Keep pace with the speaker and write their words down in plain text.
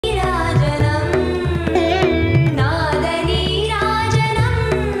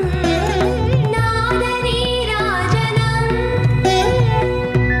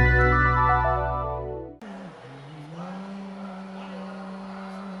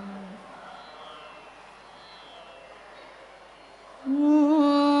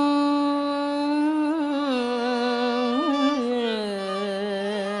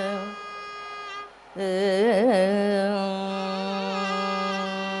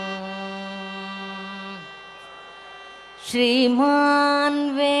श्रीमान्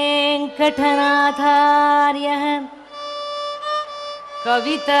वेङ्कटनाथार्यः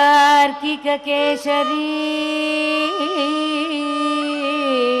कवितार्किककेसरी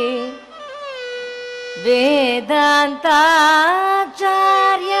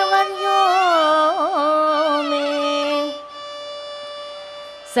वेदान्ताचार्यवर्यो मे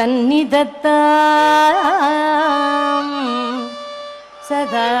सन्निधत्तां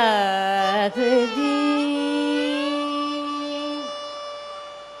सदा हृदि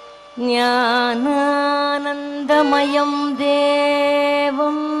ज्ञानानन्दमयं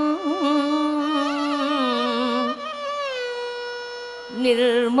देवं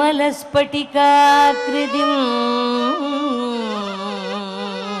निर्मलस्फटिकाकृतिम्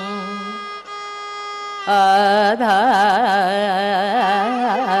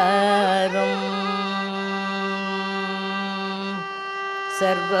आधारम्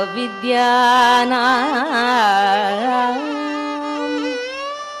सर्वविद्यानां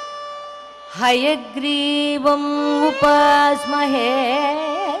हयग्रीवम् उपास्महे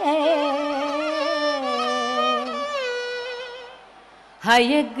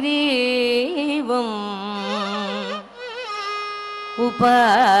हयग्रीवम्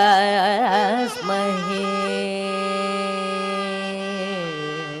उपास्महे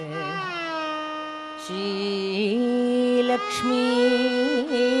श्रीलक्ष्मी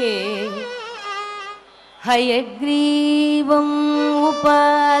हयग्रीवम्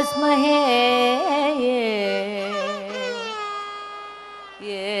उपास्महे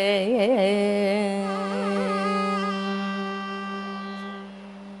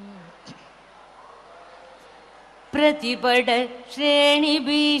प्रतिपड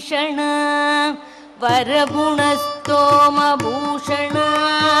श्रेणिभीषण वरगुणस्तोमभूषण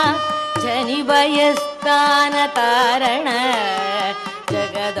जनिभयस्थानतारण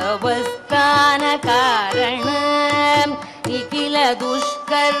जगदवस्थानकारण निखिल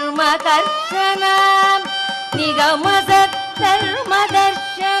दुष्कर्म कर्षण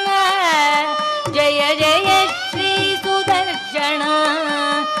निगमसत्कर्मदर्शन जय जय श्री सुदर्शन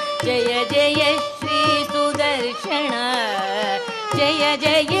जय जय श्री सुदर्शन जय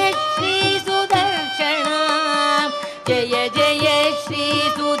जय श्री सुदर्शन जय जय श्री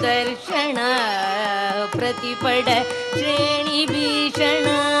सुदर्शन प्रतिपड श्रेणिभीषण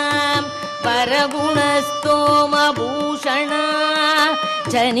वरगुणस्तोमभूषण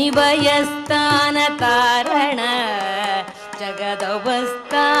जनिभयस्थानतारण जगदवस्थानकारण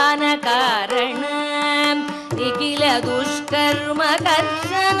निखिल दुष्कर्म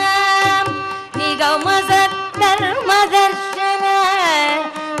कर्षण निगमसत्कर्मदर्शन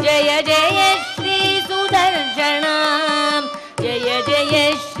जय जय श्री सुदर्शन जय जय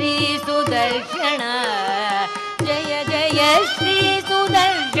श्री सुदर्शन जय जय श्री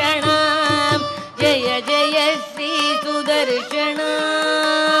सुदर्शन जय जय श्री सुदर्शन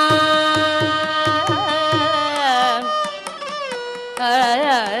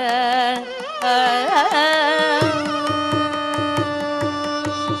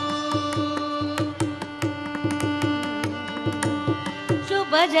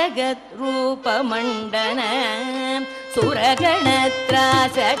शुभ जगत् रूप मंडन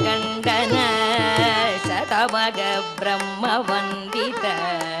सुरगणत्रास खंडन शतमग ब्रह्म वंदित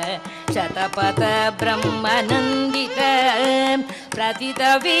शतपथ ब्रह्मनंदित प्रतित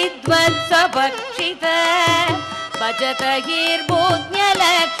विद्वत्स भक्षित भजत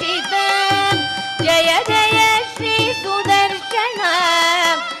हीर्भूज्ञलक्षित जय जय श्री सुदर्शन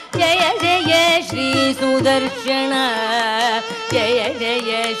जय जय श्री सुदर्शन जय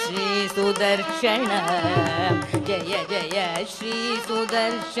जय श्री सुदर्शन जय जय श्री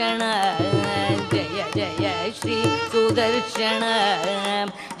सुदर्शन जय जय श्री सुदर्शन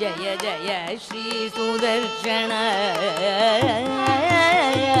जय जय श्री सुदर्शन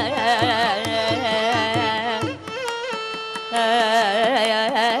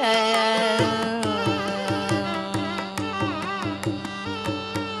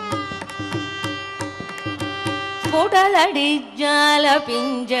स्फुटलडिज्जाल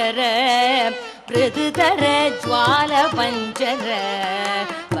पिञ्जर पृथुतर ज्वाल पञ्चर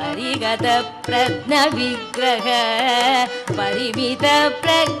परिगत प्रज्ञ विग्रह परिमित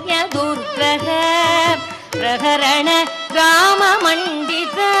प्रज्ञ दुर्ग्रह प्रहरण राम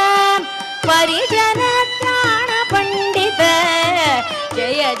मंडित परिजन त्राण पंडित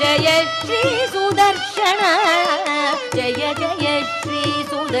जय जय श्री सुदर्शन जय जय श्री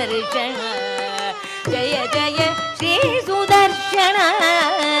सुदर्शन जय जय श्री सुदर्शन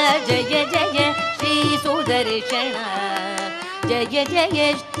जय जय श्री सुदर्शन जय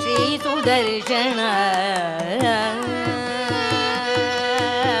जय श्री सुदर्शन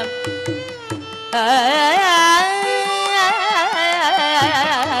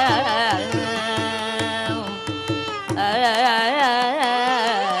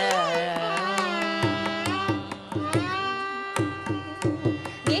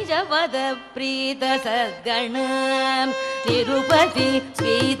निजपद प्रीत सद्गण तिरुपति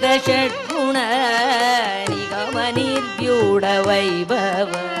प्रीत षड्गुण निगम निर्व्यूढ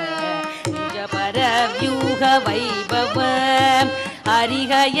वैभव निज परव्यूह वैभव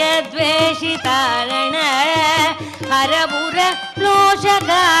हरिहय द्वेषितारण हरपुर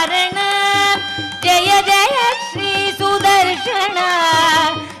क्लोशकारण जय जय श्री सुदर्शन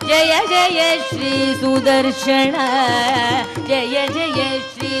जय जय श्री सुदर्शन जय जय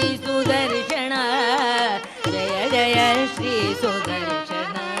श्री सुदर्शन जय जय श्री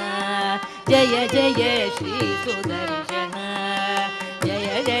सुदर्शन जय जय श्री सुदर्शन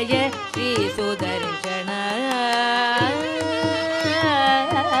जय जय श्री सुदर्शन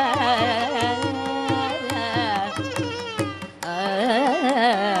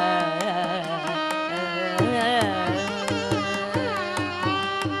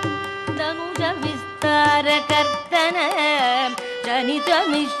कर्तन जनित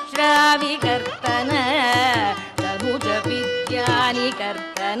मिश्राविकर्तन तनुज विद्यानि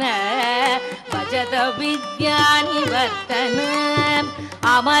कर्तन भजत विद्यानि वर्तन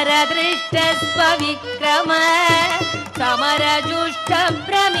अमर दृष्ट विक्रम समर जुष्ट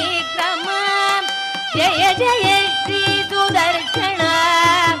प्रमिक्रम जय जय श्री सुदर्शन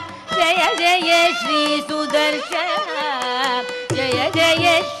जय जय श्री सुदर्शन जय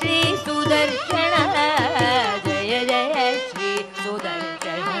जय श्री सुदर्शन जय जय श्री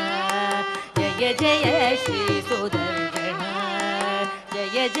सुदर्शन जय जय श्री सुदर्शन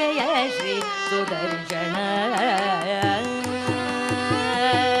जय जय श्री सुदर्शन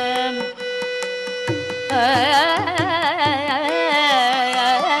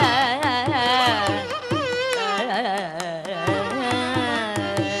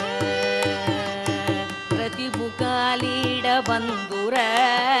प्रतिमुखालीड बंधुर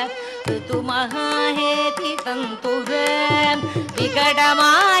ऋतु महाहेति तंतुर विकट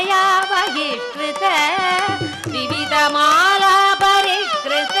माया बहिष्कृत विविध माला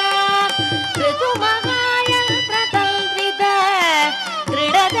परिष्कृत ऋतु महायंत्र तंत्रित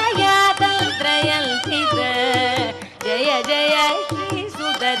दृढ़दया तंत्रयंत्रित जय जय श्री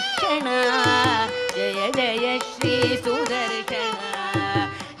सुदर्शन जय जय श्री सुदर्शन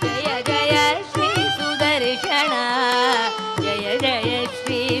जय जय श्री सुदर्शन जय जय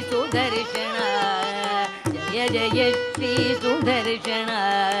श्री सुदर्शन जय जय श्री सुदर्शन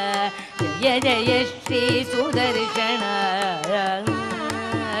जय जय श्री सुदर्शन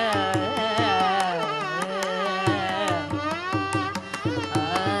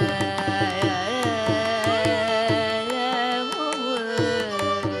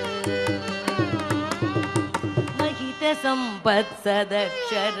महित संपत्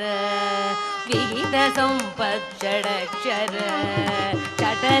सदक्षर विहित संपत् षडक्षर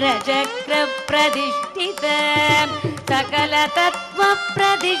चटर चक्र प्रतिष्ठित सकल तत्व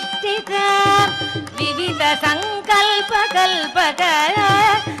प्रतिष्ठित विविध संकल्प कल्पक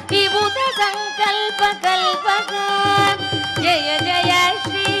विभूत संकल्प कल्पक जय जय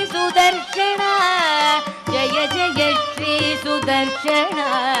श्री सुदर्शन जय जय श्री सुदर्शन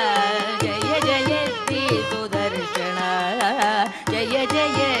जय जय श्री सुदर्शन जय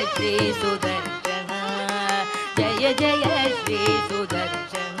जय श्री सुदर्शन जय जय श्री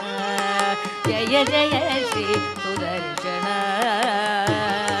सुदर्शन जय जय श्री सुदर्शन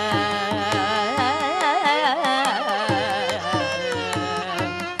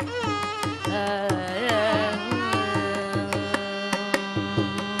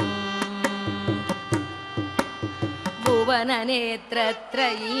भुवन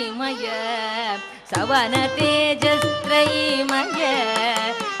नेत्रत्रयीमय सवन तेजस्त्रयीमय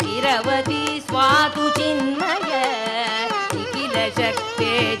इरवती स्वातु चिन्मय निखिल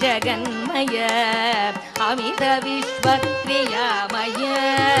शक्ते जगन्मय अमित विश्वक्रियामय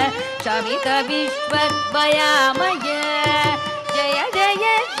शमित विश्वद्वयामय जय जय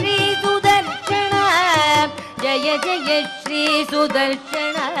श्री सुदर्शन जय जय श्री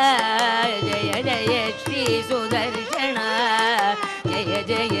सुदर्शन जय जय श्री सुदर्शन जय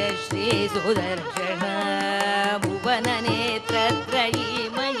जय श्री सुदर्शन भुवन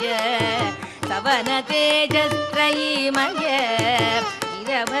नेत्रत्रयीमय सवन तेजस्त्रयीमय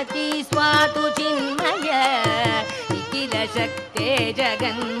इरवती स्वातु चिन्मय निखिल शक्ते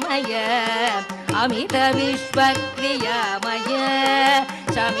जगन्मय अमित विश्वक्रियामय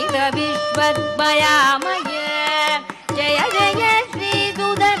शमित विश्वद्वयामय जय जय श्री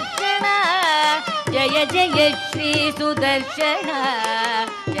सुदर्शन जय जय श्री सुदर्शन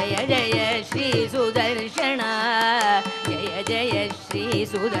जय जय श्री सुदर्शन जय जय श्री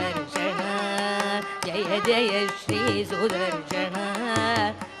सुदर्शन जय जय श्री सुदर्शन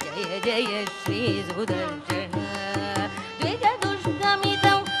जय जय श्री सुदर्शन द्विज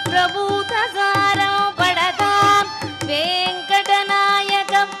दुष्टमितं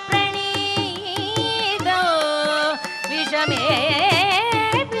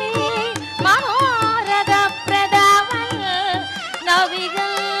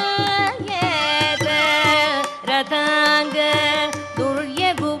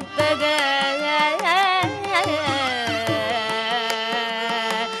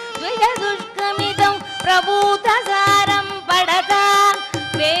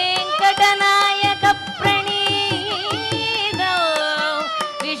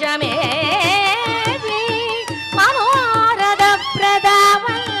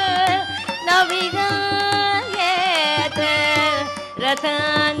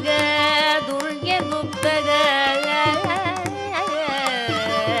துர்ಯಾಂಗ ದುರ್ಯ ಗುಪ್ತಗ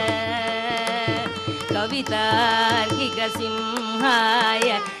ಕವಿತಾರ್ಕಿಕ ಸಿಂಹಾಯ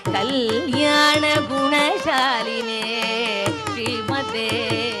ಕಲ್ಯಾಣ ಗುಣಶಾಲಿನೇ ಶ್ರೀಮತೆ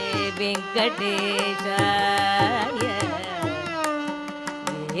ವೆಂಕಟೇಶಾಯ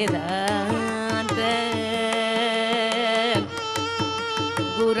ವೇದಾಂತ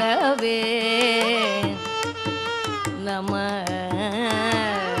ಗುರವೇ ನಮಃ.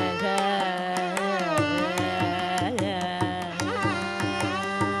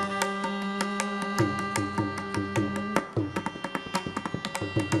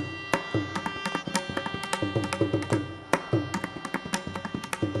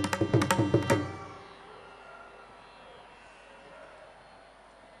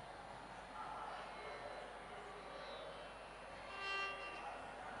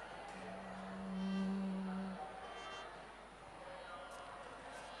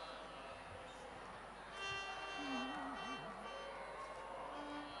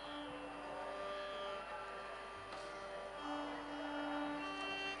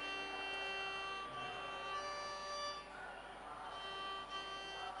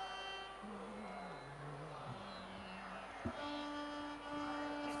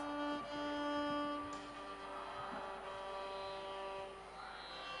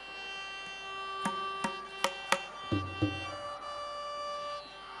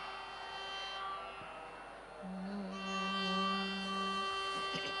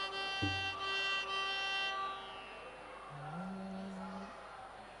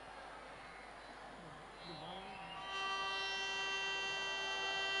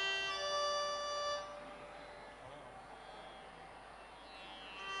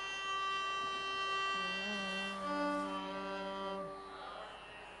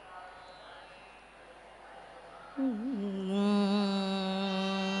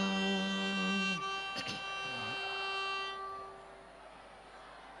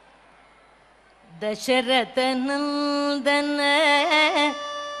 ದಶರಥನಂದನ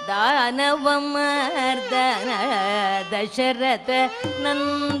ದಾನವಮರ್ದನ ದಶರಥ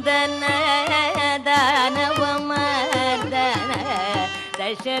ನಂದನ ದಾನವಮರ್ದನ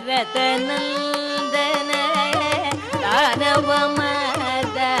ದಶರಥ ನಂದನ ದಾನವಮರ್ದನ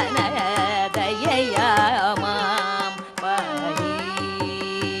ದಯೆಯ ಮಾಂ ಪಾಹಿ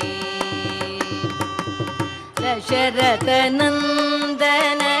ದಶರಥ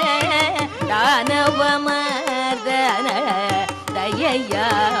ನಂದನ ದಾನವಮರ್ದನ ದಯೆಯ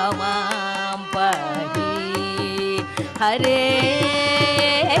ಮಾಂ ಪಾಹಿ ಹರೇ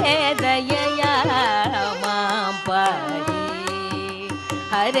ದಯೆಯ ಮಾಂ ಪಾಹಿ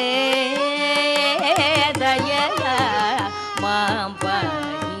ಹರೇ ದಯೆಯ ಮಾಂ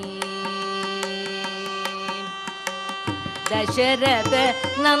ಪಾಹಿ ದಶರಥ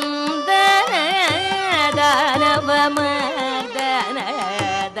ನಂದನ ದಾನವಮರ್ದನ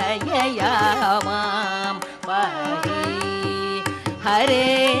ದಯೆಯ ಮಾಂ ಪಾಹಿ ಹರೇ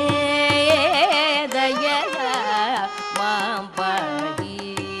ದಯೆಯ ಮಾಂ ಪಾಹಿ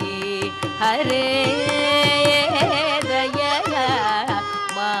ಹರೇ ದಯೆಯ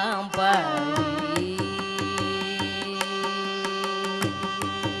ಮಾಂ ಪಾಹಿ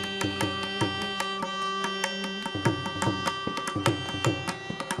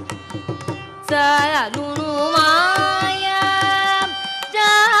ಸಾಲುನು ಮಾಯ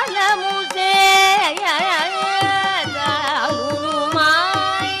ಜಾಲಮುಸೇಯ ಸಾಲುನು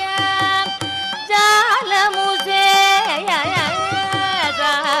ಮಾಯ ಜಾಲಮುಸೇಯ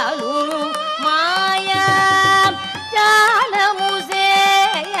ಸಾಲುನು ಮಾಯ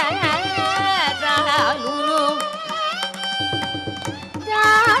ಜಾಲಮುಸೇಯ ಸಾಲುನು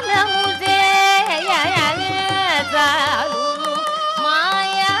ಜಾಲಮುಸೇಯ ಸಾಲುನು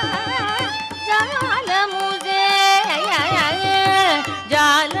ಮಾಯ ಜಾಲಮುಸೇಯ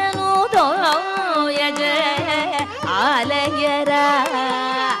ಜಾಲನು ದೋಯಜ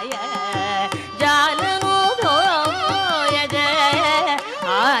ಆಲಯರಾಯ ಜಾಲನು ದೋಯಜ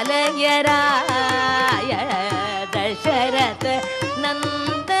ಆಲಯರಾಯ ದಶರಥ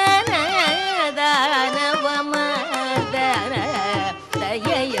ನಂದನ ದಾನವಮರ್ದನ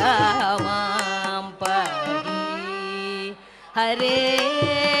ದಯೆಯ ಮಾಂ ಪಾಹಿ ಹರೇ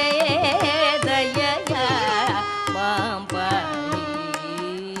ದಯೆಯ ಮಾಂ ಪಾಹಿ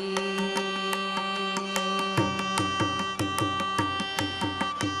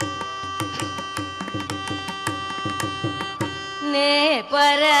ನೇ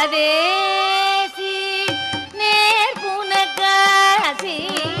ಪರದೇಸಿ ನೇರ್ಪುನಕಾಸಿ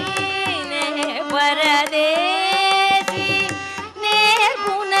ನೇ ಪರದೇಸಿ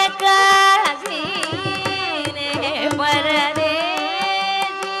ನೇರ್ಪುನಕಾಸಿ ನೇ ಪರದೇಸಿ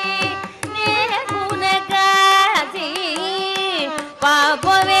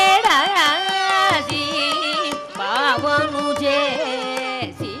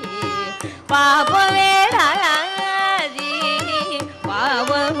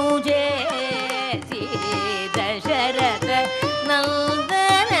மனுஜே தசரத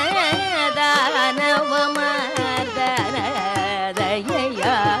நந்தன தானவமர்தன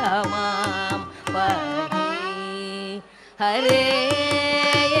தயயாமாம் பஹி ஹரே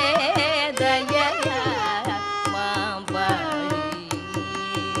தயயாமாம் பஹி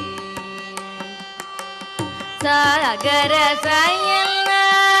சாகர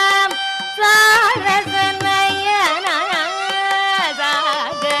சயனம் சாரச நயன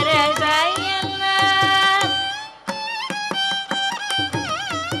சாகர சயனம்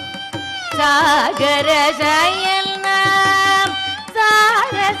சாகர சயனம்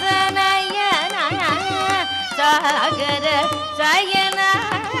சாரச நயன சாகர சயன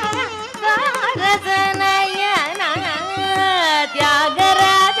சாரச நயன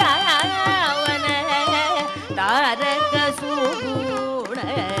தியாகராஜாவன தாரக சுகுண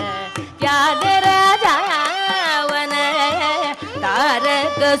தியாகராஜாவன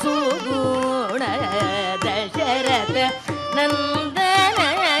தாரக சுகுண தசரத நந்தன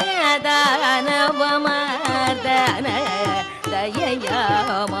தானவமர்தன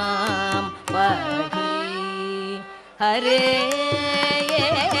தயயாமாம் பஹி ஹரே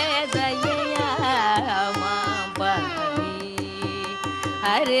தயயாமாம் பஹி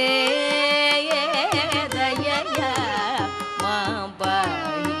ஹரே தயயாமாம்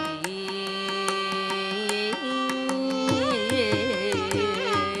பஹி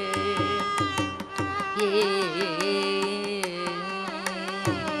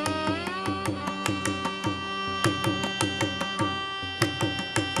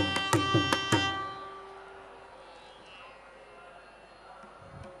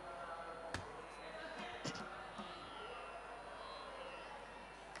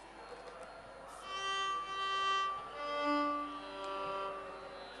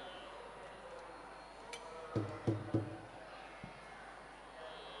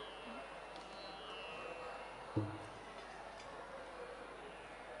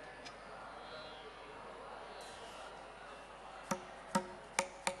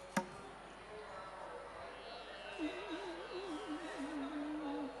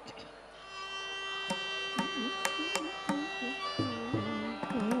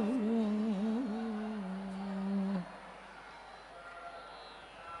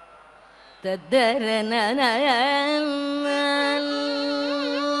தத்தரன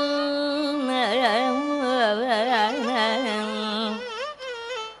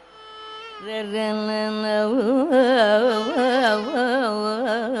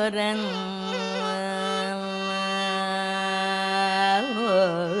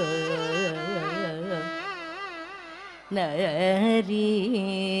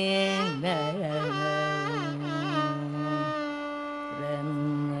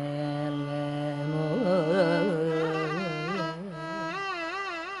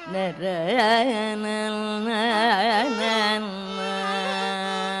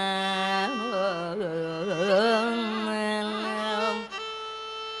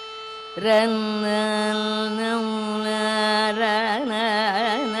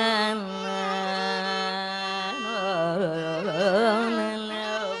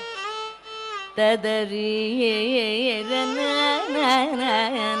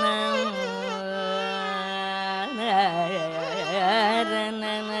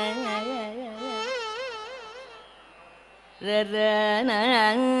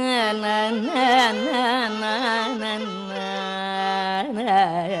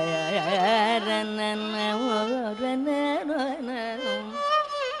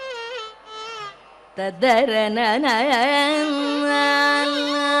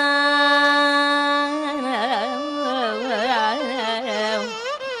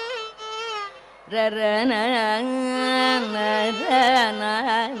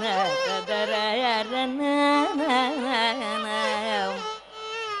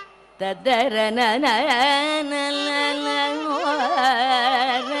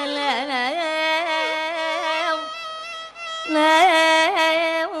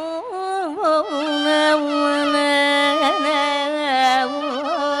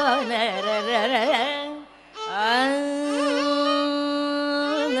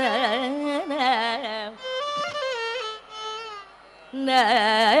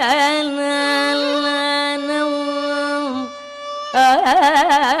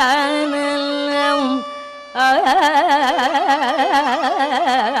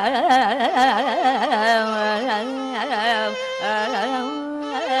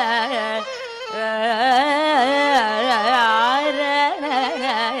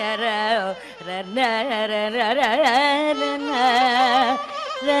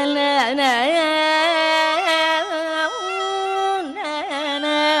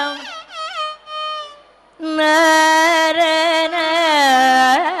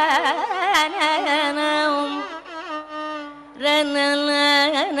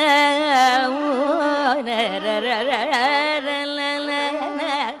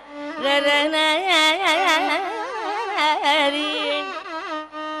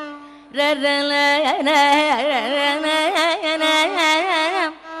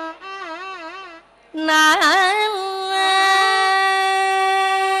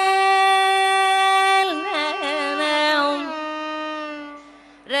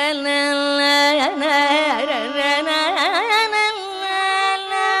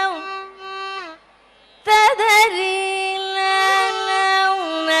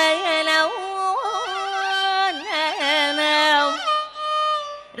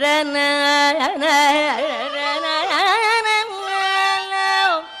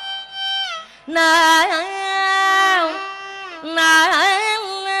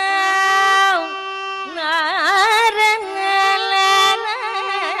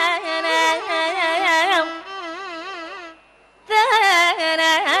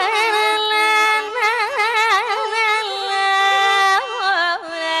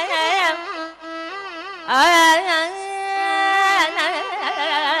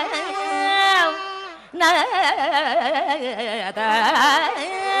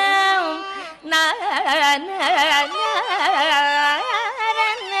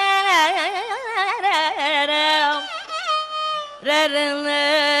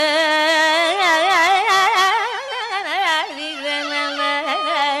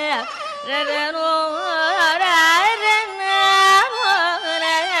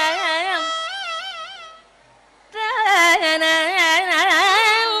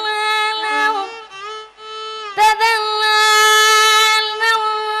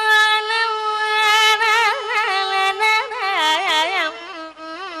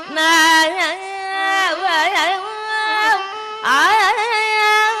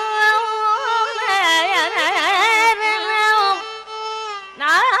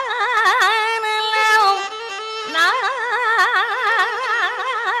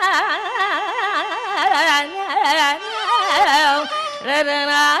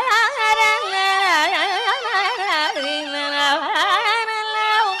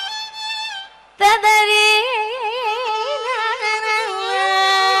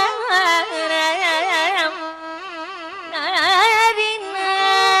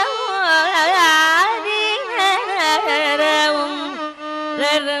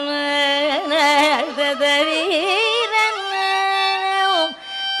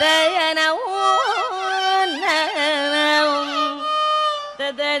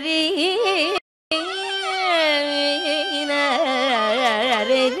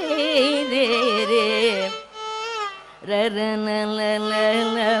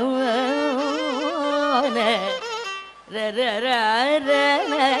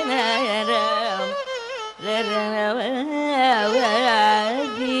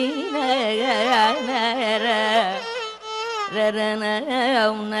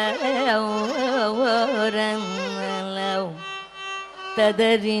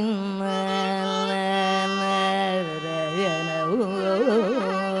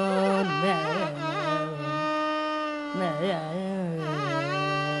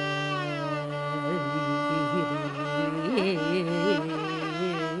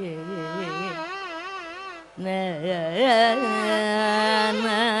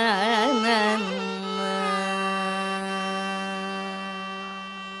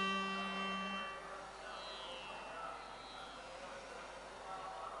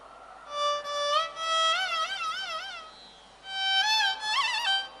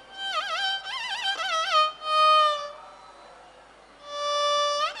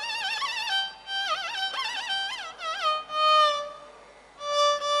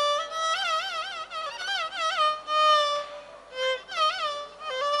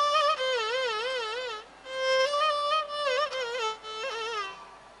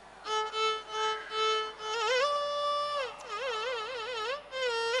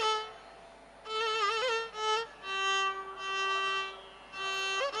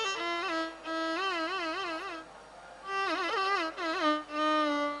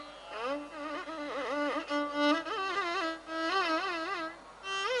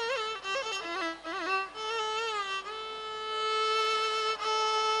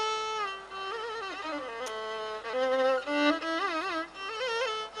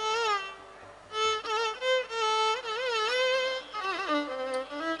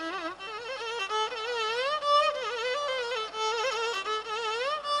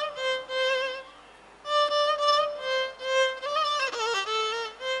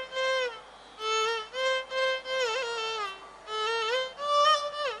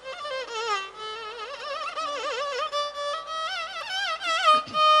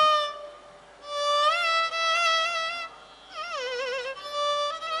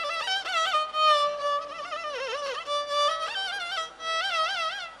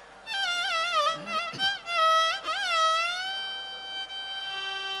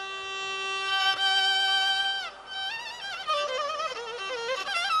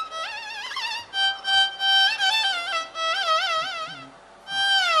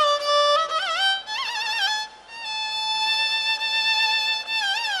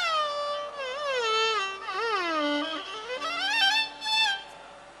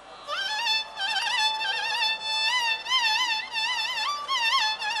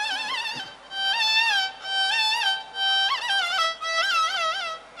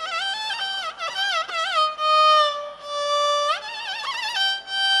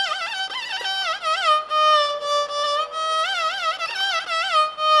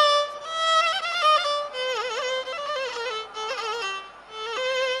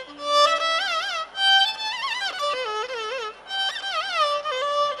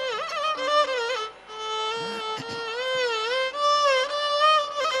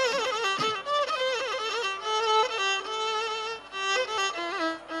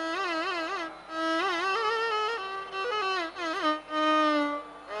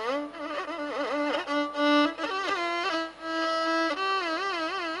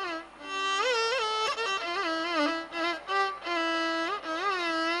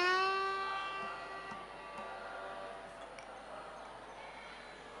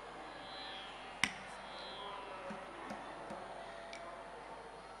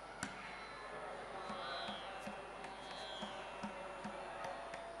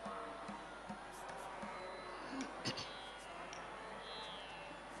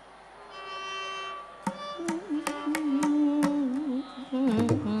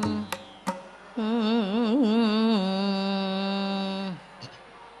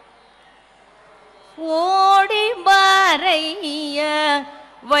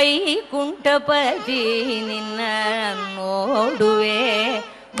ವೈಕುಂಠಪತಿ ನಿನ್ನ ನೋಡುವೆ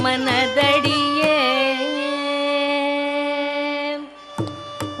ಮನದಡಿಯೇ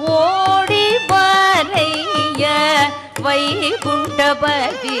ಓಡಿ ಬಾರಯ್ಯ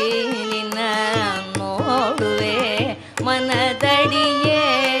ವೈಕುಂಠಪತಿ ನಿನ್ನ ನೋಡುವೆ ಮನದಡಿಯೇ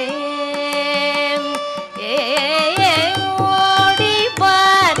ಓಡಿ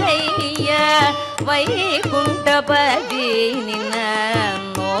ಬಾರಯ್ಯ ವೈಕುಂಠಪತಿ ನಿನ್ನ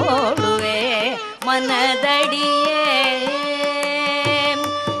ನೋಡುವೆ ಮನದಡಿಯೇ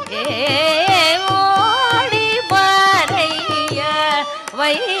ಓಡಿ ಬಾರಯ್ಯ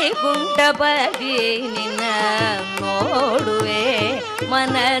ವೈಕುಂಠಪತಿ ನಿನ್ನ ನೋಡುವೆ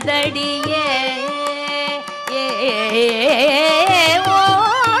ಮನದಡಿಯೇ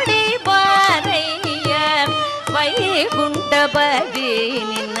ಓಡಿ ಬಾರಯ್ಯ ವೈಕುಂಠಪತಿ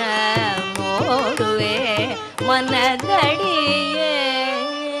ನಿನ್ನ ನೋಡುವೆ ಮನದಡಿಯೇ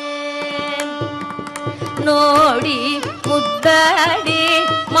ನೋಡಿ ಮುದ್ದಾಡಿ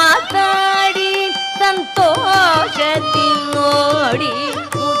ಮಾತಾಡಿ ಸಂತೋಷದಿ ನೋಡಿ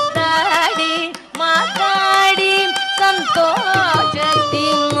ಮುದ್ದಾಡಿ ಮಾತಾಡಿ ಸಂತೋಷದಿ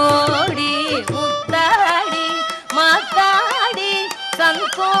ನೋಡಿ ಮುದ್ದಾಡಿ ಮಾತಾಡಿ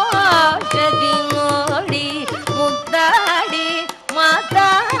ಸಂತೋಷದಿ ನೋಡಿ ಮುದ್ದಾಡಿ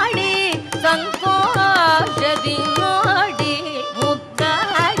ಮಾತಾಡಿ ಸಂತೋಷದಿ ನೋಡಿ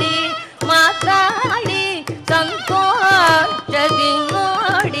ಮುದ್ದಾಡಿ ಮಾತಾಡಿ ಸಂತೋಷದಿ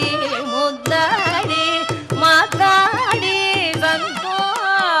ನೋಡಿ ಮುದ್ದಾಡಿ ಮಾತಾಡಿ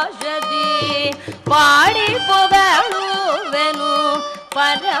ಸಂತೋಷದಿ ಪಾಡಿ ಪೊಗಳುವೆನು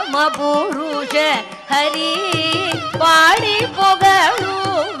ಪರಮ ಪುರುಷ ಹರಿ ಪಾಡಿ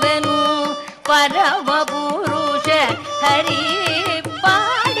ಪೊಗಳುವೆನು ಪರಮ ಪುರುಷ ಹರಿ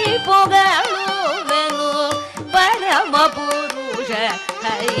ಪಾಡಿ ಪೊಗಳುವೆನು ಪರಮ ಪುರುಷ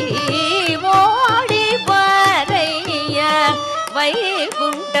ಹರಿ ಓಡಿ ಬಾರಯ್ಯ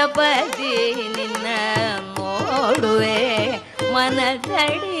ವೈಕುಂಠಪತಿ ನಿನ್ನ ನೋಡುವೆ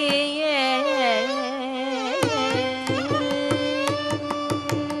ಮನದಡಿಯೇ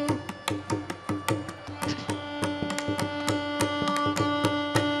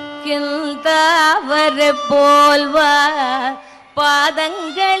கிழ்ந்தவரை போல்வா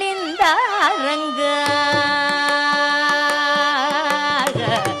பாதங்களிந்த ரங்க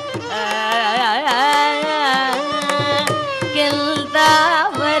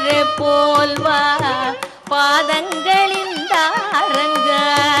கிழ்ந்தவரை போல்வா பாதங்களிந்த ரங்க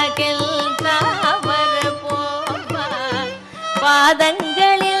கிழ்ந்தவரை போல்வா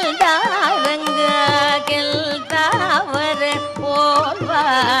பாதங்களில் தாரங்க கிழ்ந்தவரை போல்வா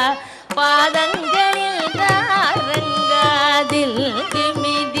ಪಾದಂಗಳಿಲ್ ರಂಗದಿಲ್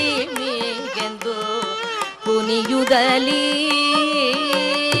ದಿಮಿ ದಿಮಿಗೆಂದು ಕುಣಿಯುದಲಿ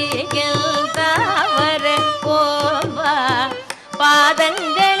ಗೆಲ್ತವರೆ ಪೋಲ್ವ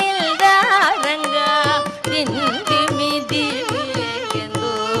ಪಾದಂಗಳಿಲ್ ರಂಗ ದಿಮಿ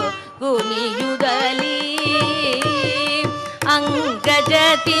ದಿಮಿಗೆಂದು ಕುಣಿಯುದಲಿ ಅಂಗಜ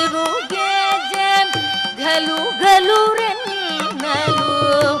ತಿರುಗೇಜ ಘಲು ಘಲು ರೆನ್ನಲು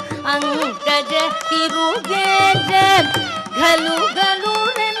ಅಂಕಜ ತಿರುಗೇಜ ಘಲು ಘಲು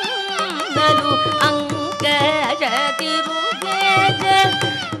ರೆನ್ನಲು ಅಂಕಜ ತಿರುಗೇಜ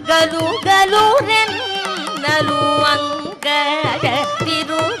ಘಲು ಘಲು ರೆನ್ನಲು ಅಂಕಜ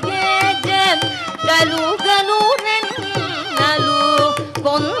ತಿರುಗೇಜ ಘಲು ಘಲು ರೆನ್ನಲು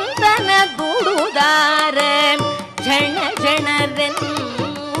ಕೊಂದನ ದುಡುದಾರೆ ಝಣ ಝಣ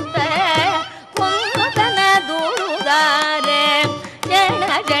ರೆನ್ನುತ್ತ ಕೊಂದನ ದುಡುದಾರೆ ಜಣ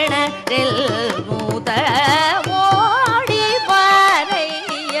ಜಣ ರೆಲ್ನೂತ ಓಡಿ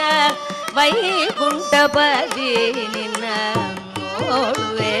ಬಾರಯ್ಯ ವೈಕುಂಠಪತಿ ನಿನ್ನ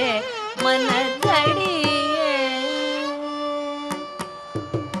ನೋಡುವೆ ಮನದಡಿಯೇ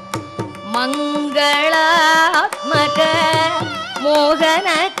ಮಂಗಳಾತ್ಮಕ ಮೋಹನ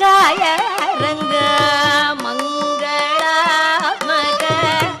ಕಾಯ ರಂಗ ಮಂಗಳಾತ್ಮಕ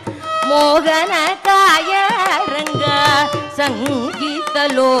ಮೋಹನ ಕಾಯ ರಂಗ ಸಂಗೀತ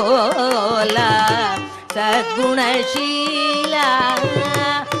ಲೋಲ ಸದ್ಗುಣಶೀಲ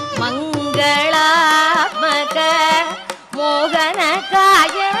ಮಂಗಳಾತ್ಮಕ ಮೋಹನ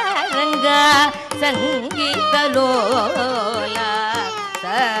ಕಾಯ ರಂಗ ಸಂಗೀತ ಲೋಲ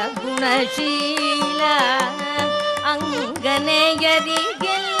ಸದ್ಗುಣಶೀಲ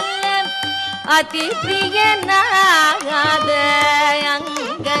ಅಂಗನೆಯರಿಗೆಲ್ಲ ಅತಿ ಪ್ರಿಯನಾದ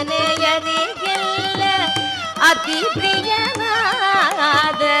ಅಂಗನೆಯರಿಗೆಲ್ಲ ಅತಿ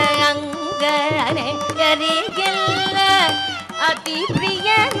ಪ್ರಿಯನಾದ ಅಂಗನೆಯರಿಗೆಲ್ಲ ಅತಿ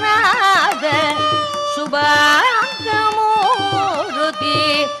ಪ್ರಿಯನಾದ ಶುಭಾಂಗಮೂರುತ மூர்த்தி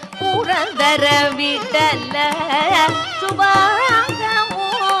புரந்தர விட்டல்ல சுபாங்க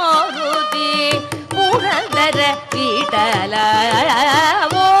மூர்த்தி புரந்தர விட்டல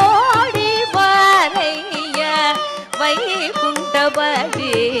ஓடி பாறைய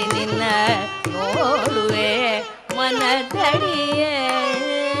வைகுண்டபதி நின்ன ನೋಡುವೆ ಮನದಡಿಯೇ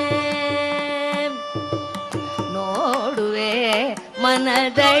ನೋಡುವೆ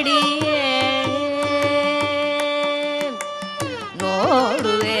ಮನದಡಿಯೇ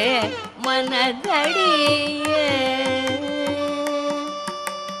ನೋಡುವೆ ಮನದಡಿಯೇ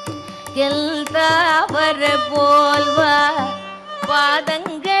ಗೆಲ್ತವರ போல்வ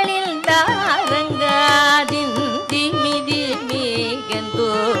பாதங்களில் தாரங்காதிந்திமிதிமிಗೆಂದು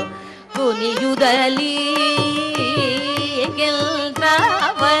ಕುನಿಯುದಲಿ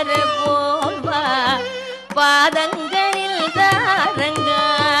ಗೆಲ್ತವರ போல்வ பாதங்களில்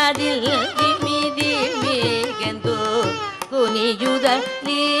தாரங்காதிந்திமிதிಮಿಗೆಂದು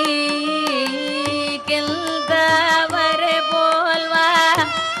ಕುನಿಯುದಲಿ ಗೆಲ್ತವರ போல்வ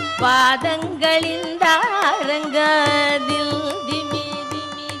பாதங்களில்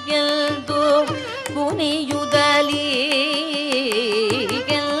தாரங்காதிந்திமிதிಮಿಗೆಂದು ಕುನಿಯುದಲಿ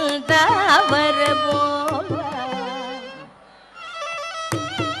ಗೆಲ್ತವರ போல்வ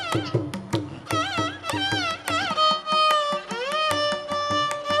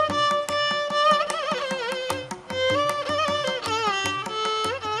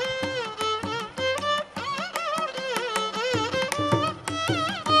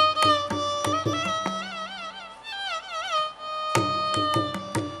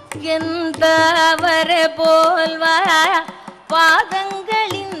ಗೆಲ್ತವರ போல்வ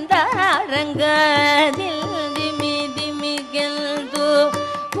பாதங்களிந்த ರಂಗದಿಮಿದಿಮಿಗೆಂದು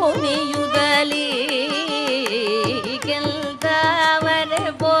ಕುನಿಯುದಲಿ ಗೆಲ್ತವರ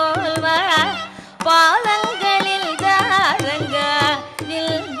போல்வ பாதங்களிந்த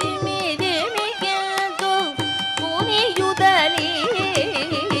ರಂಗದಿಮಿದಿಮಿಗೆಂದು ಕುನಿಯುದಲಿ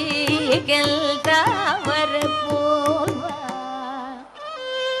ಗೆಲ್ತವರ போல்வ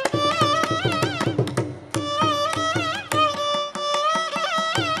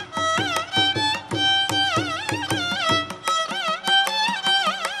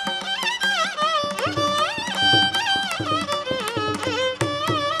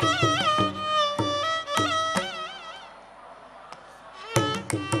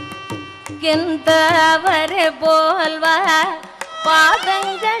ಗೆಲ್ತವರ போல்வ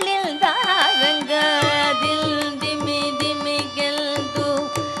பாதங்களில் தாரங்காதிந்திமிதிமிಗೆಂದು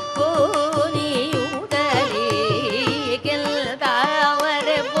ಕುನಿಯುದಲಿ ಗೆಲ್ತವರ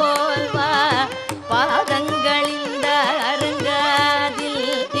போல்வ பாதங்களில்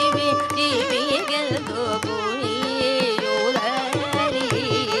தாரங்காದಿಮಿದಿಮಿಗೆಂದು ಕುನಿಯುದಲಿ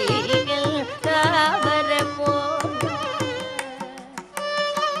ಗೆಲ್ತವರ போல்வ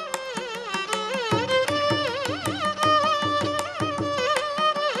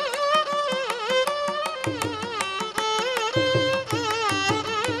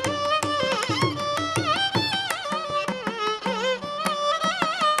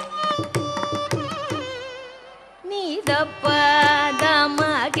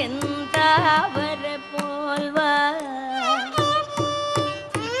நீதப்பதமகெந்தவர போல்வ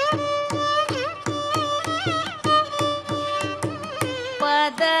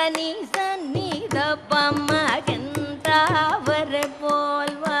பதனி சந்நிதப்பமகெந்தவர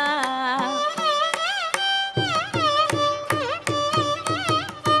போல்வ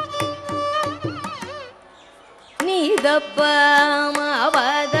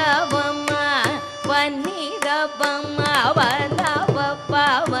நீதப்பமவதவம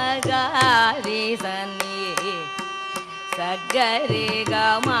பன்னிதப்பமவதவப்பமகாரி சன்னி சகரி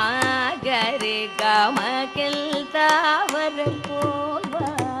கம கரி கம ಗೆಲ್ತವರ போல்வ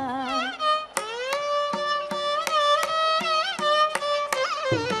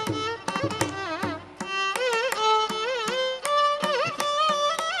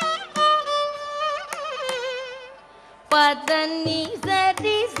பதனி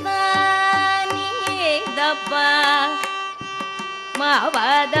சரி சானி தப்ப மவதவதனி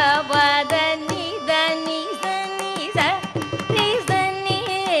தனி சனி சரி சனி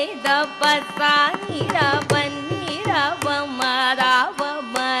தப்ப சானி ரபனி ரபமரபமக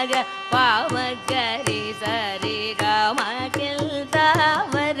பாவகரி சரி கம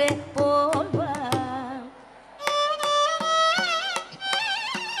ಗೆಲ್ತவர போல்வ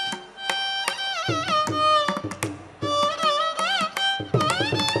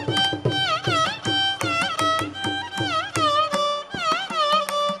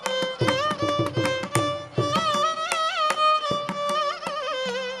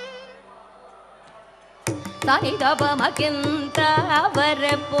தனிதபமகெந்த தாவர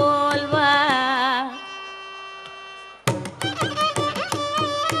போல்வா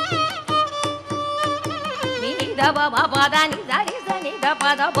நீதபமா பதனி சரி சனித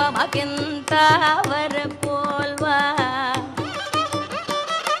பதபமகிந்தாவர போல்வா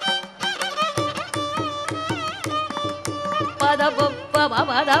பதபப்ப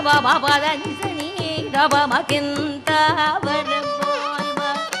பதபமா பதனி சனிதபமகிந்தாவர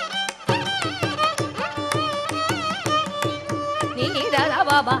போல்வா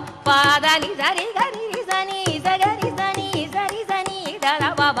நீதபமா பதனி சரி கரி சனி சகரி சனி சரி சனி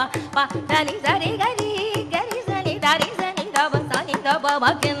தபமா பதனி சரி கரி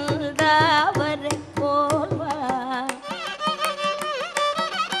மகிழ்ந்தவர் போல்வா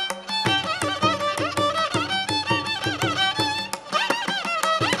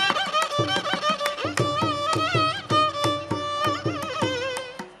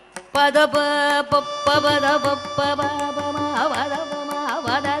பதப பப்ப பதப பபமா வதபமா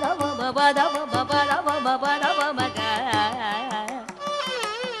வதப பதப பதப பதப மக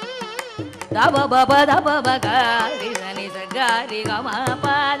தப பதப மகாரி gari gama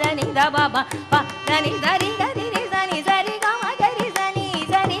pada ni da baba pa ni sari gari ri sani sari gama gari sani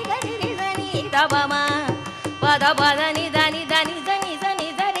sari gari ri sani da bama pada pada ni dani dani sani sani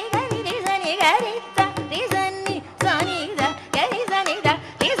sari gari ri sani gari ta ri sani sani da gari sani da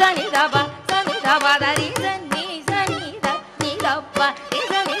ri sani da ba sani da ba da ri sani sani da ni da ba ri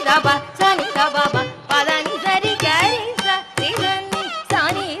sani da ba sani da ba ba pada ni sari gari sa ri sani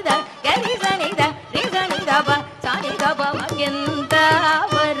sani da gari sani da ri sani da ba sani da ba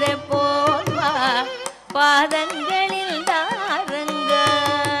மகிழ்ந்தவர் போல்வா பாதங்களில் தாரங்க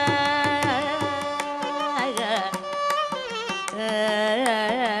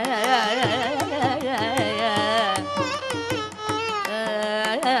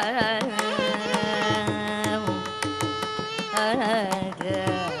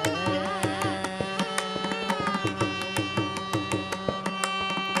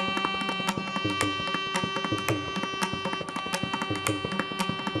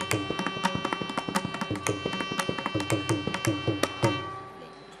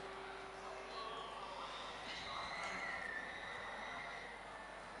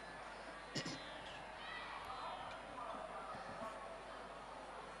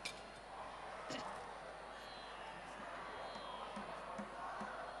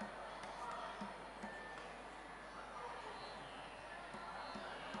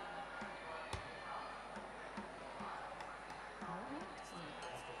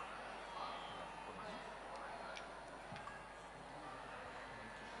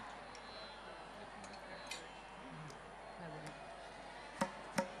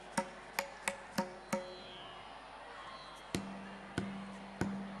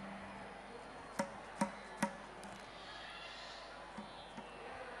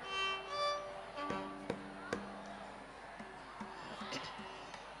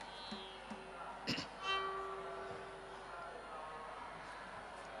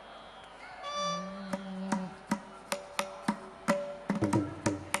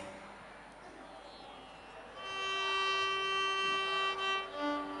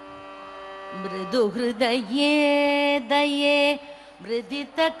मृदु हृदये दये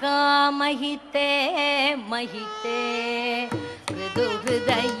मृदित कामहिते महिते मृदु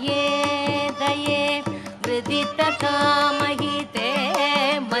हृदये दये मृदित कामहिते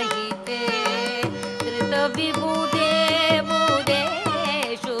महिते कृत विबुधे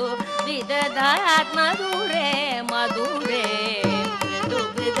बुधेषु विदधात् मधुरे मधुरे मृदु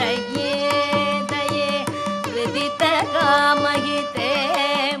हृदये दये मृदित कामहिते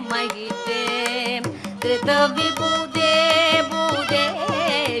कृत विबुधे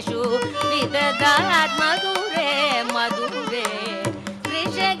बुधेषु विदधात् मधुरे मधुरे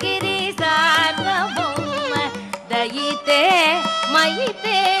वृषगिरि सार्वभौम दयिते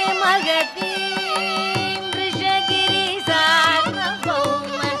मयिते महति वृषगिरि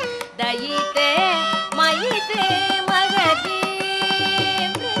सार्वभौम दयिते मयिते महति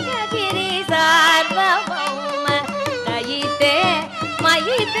वृषगिरि सार्वभौम दयिते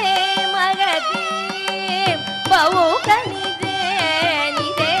मयिते महति बहु कनिदे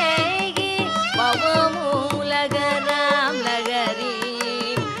निदेगी बहु मूलगराम लगरी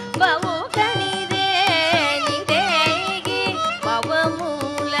बहु कनिदे निदेगी बहु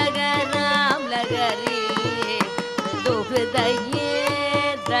मूलगराम लगरी मृदु हृदये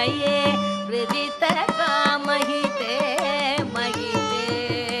दये मृदित कामहिते महिते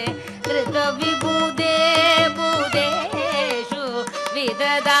कृत विबुधे बुधेषु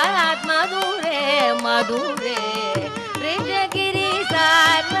विदधात् मधुरे मधुरे वृषगिरि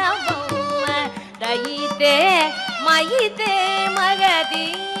सार्वभौम दयिते மயிதே மகதி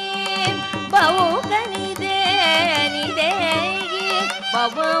பௌகனிதே நிதேகி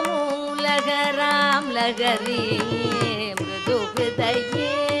பவமூலகராம் லகரி மிருது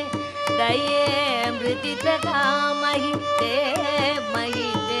ஹிருதயே தயே மிருதிதகா மகிதே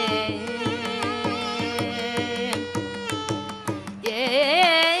மகிதே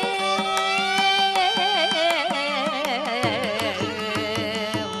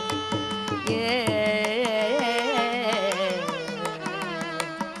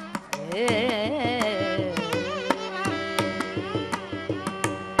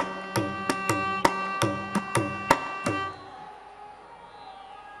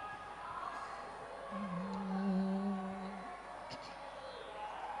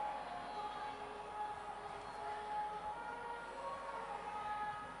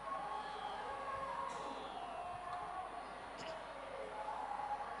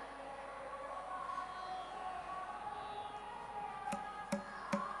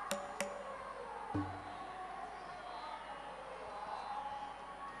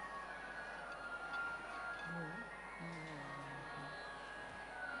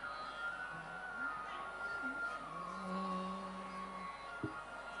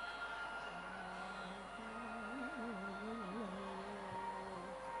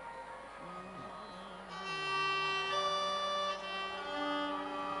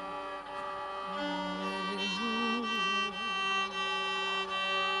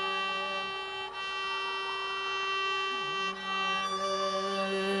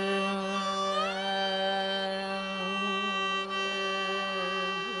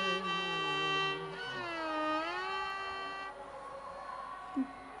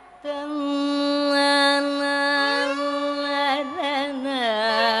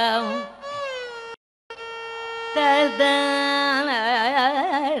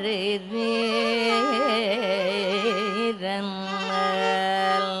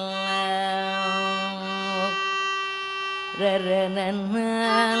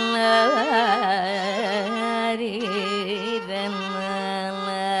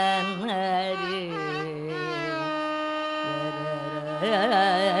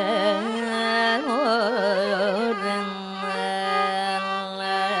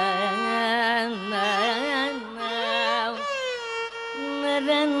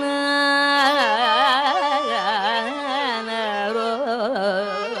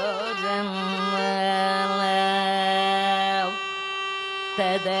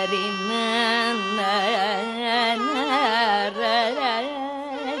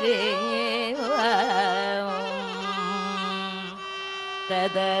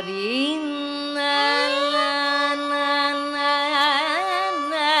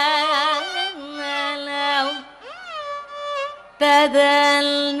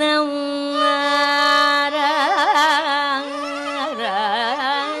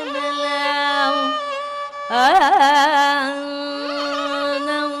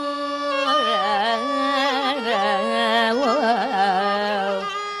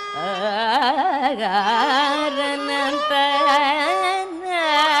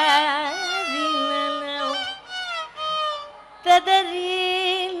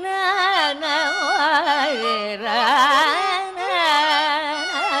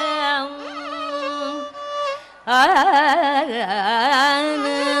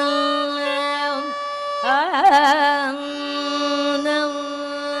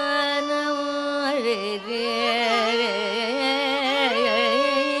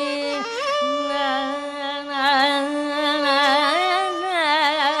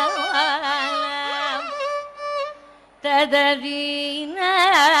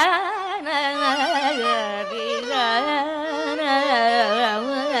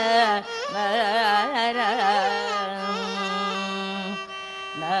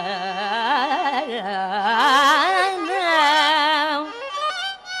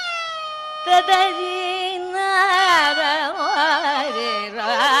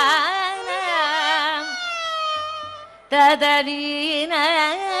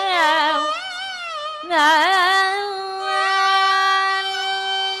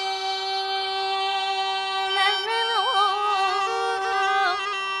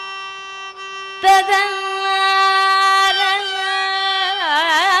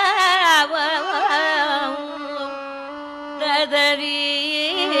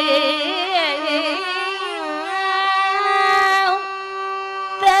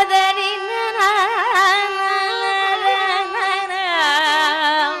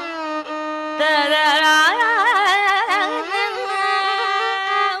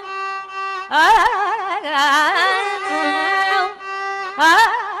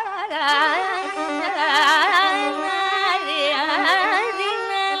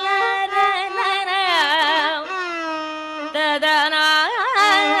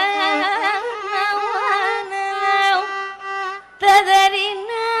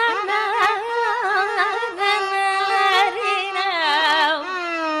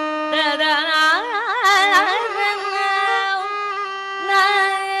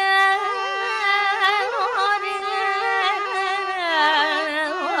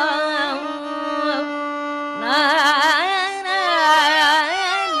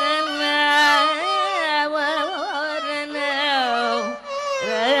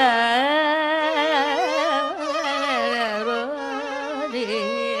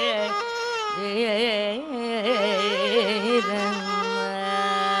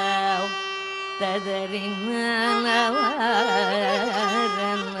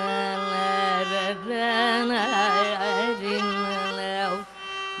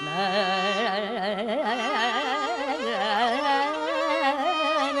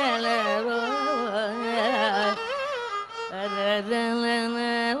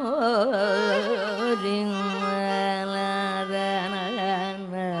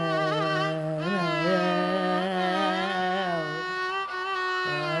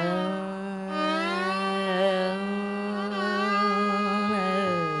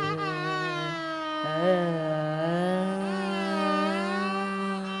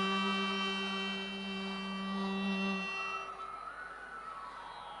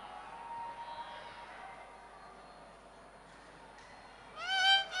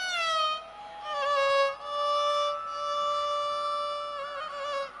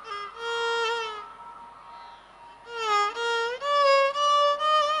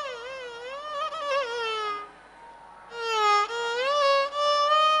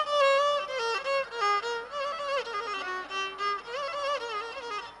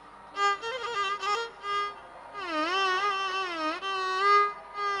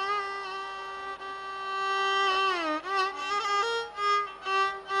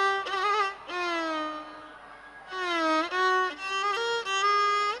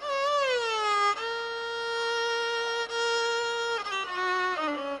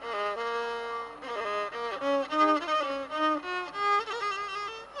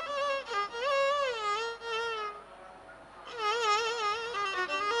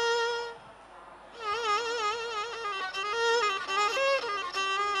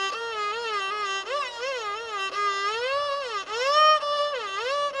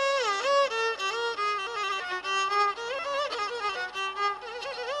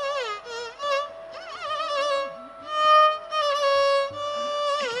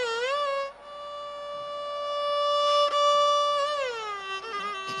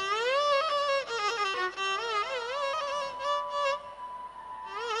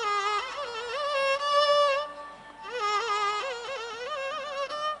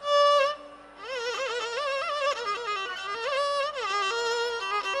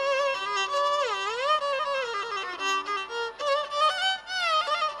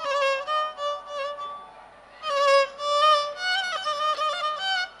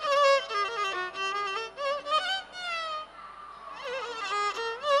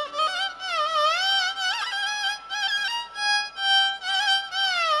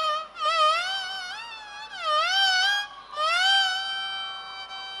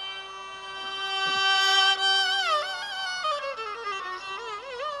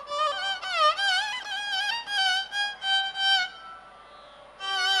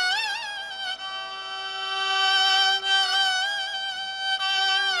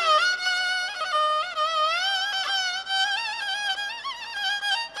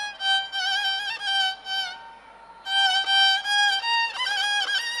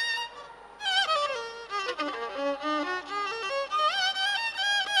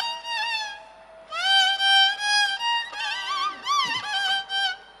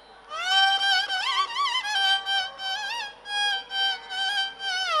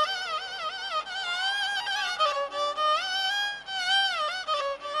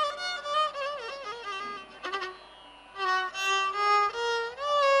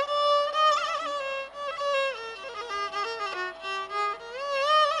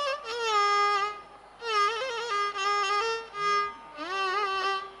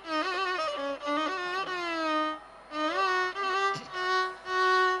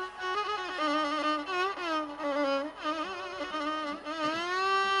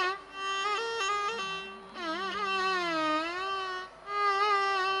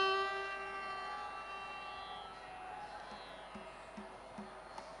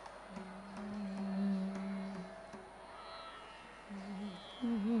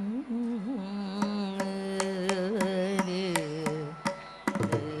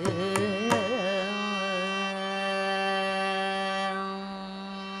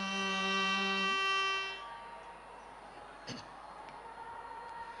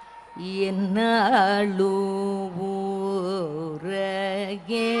ಎನ್ನಾಳು ಊರಗೆ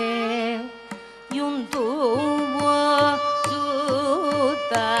ಯುಂತುವ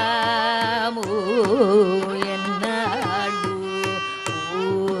ಸುತ್ತಾಮು ಎನ್ನಾಳು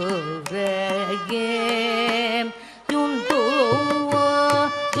ಊರಗೆ ಯುಂತುವ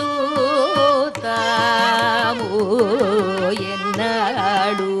ಸುತ್ತಾಮು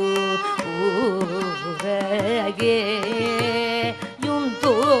ಎನ್ನಾಳು ಊರಗೆ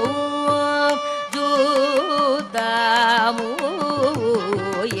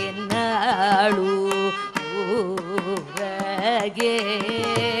ಎನ್ನಾಳು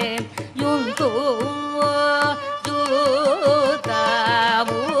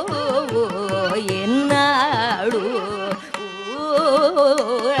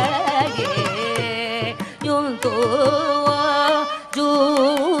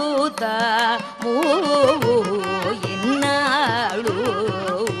ಜೂತ ಮೂ ಎನ್ನಾಳು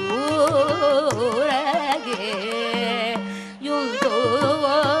ಊರಗೆ ಯುಂತೋ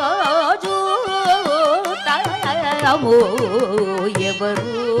ಜೂತ ಮೂ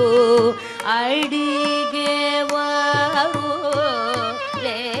ಎವರು ಅಡಿಗೆ ವರು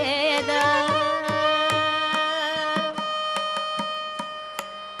ಲೇದ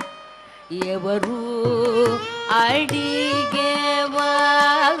ఎవరు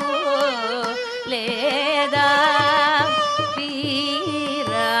అడిగేవారు లేదా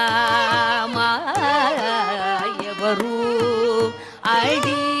శ్రీరామ ఎవరు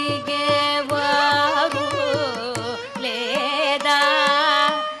అడిగేవారు లేదా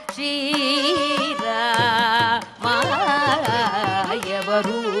శ్రీరామ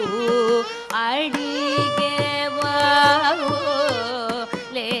ఎవరు అడిగేవారు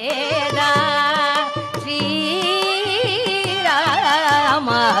లేదా శ్రీరామ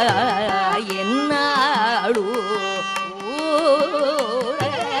ఎన్నాడు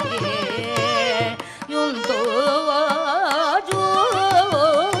ఊరగే యుంతో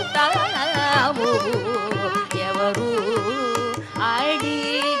జూతాము ఎవరు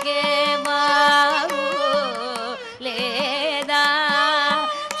అడిగేవారు లేదా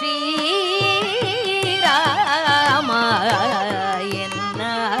శ్రీరామ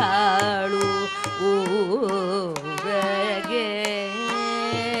ఎన్నాడు ఊరగే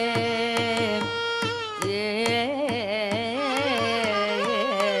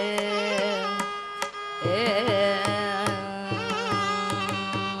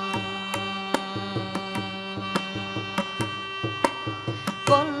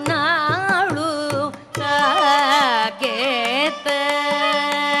కొన్నాడు సాకేత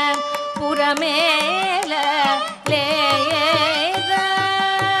పురమేల లేద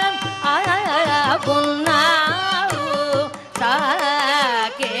కొన్నాడు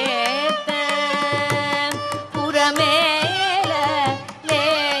సాకేత పురమేల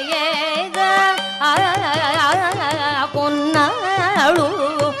లేద కొన్నాడు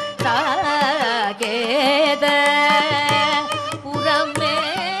సాకేత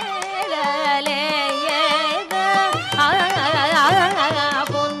పురమేల లేద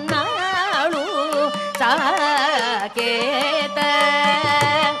కొన్నాడు సాకేత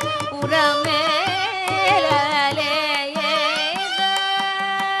పురమేల లేద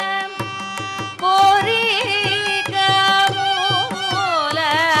కోరిక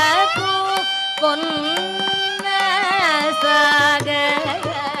మూలకు కొన్న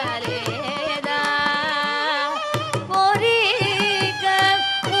సాగలేదా కోరిక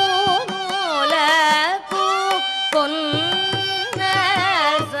మూలకు కొన్న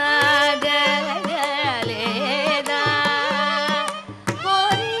సాగలేదా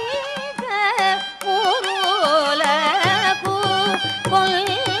కోరిక మూలకు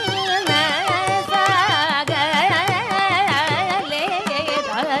కొన్న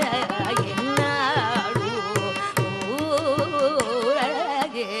సాగలేదా ఎన్నాడు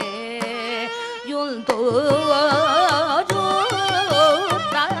ఊరగే యుంతో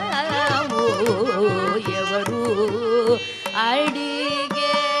జూతాము ఎవరు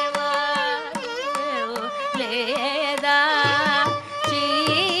అడిగేవారు లేదా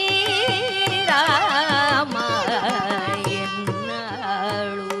శ్రీరామ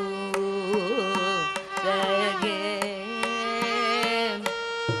ఎన్నాడు రగే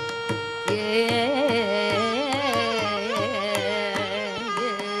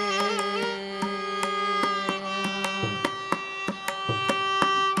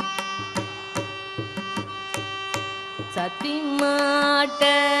సతి మాట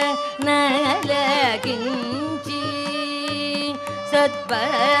నలగించి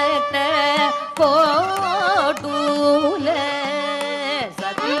సద్భక్త కోటుల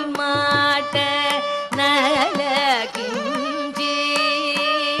సతి మాట నలగించి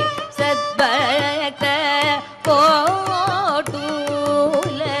సద్భక్త కోటుల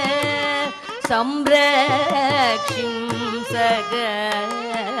సంరక్షింసగ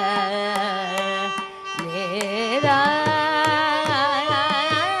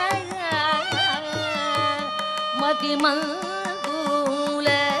మతిమంతుల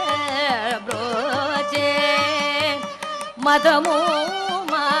బ్రోచే మదము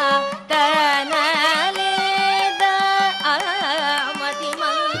మాటనలేద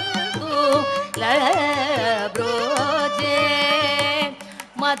మతిమంతుల బ్రోచే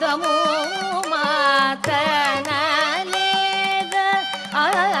మదము మాటనలేద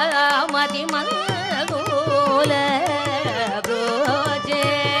మతిమంతుల బ్రోచే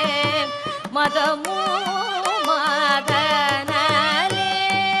మదము మాటనలేద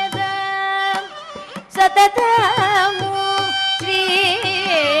ಸತತಮು ಶ್ರೀ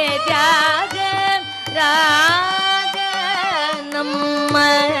ತ್ಯಾಗ ರಾಜ ನಮ್ಮ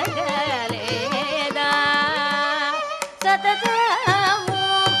ಗಲೇದ ಸತತಮು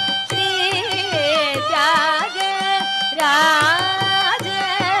ಶ್ರೀ ತ್ಯಾಗ ರಾಜ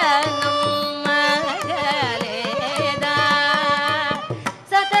ನಮ್ಮ ಗಲೇದ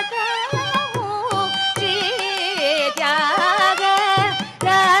ಸತತಮು ಶ್ರೀ ತ್ಯಾಗ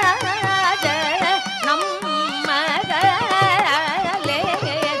ರಾಜ ನಮ್ಮ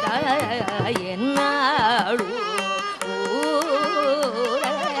ಗಲೇದ ಎನ್ನಾಳು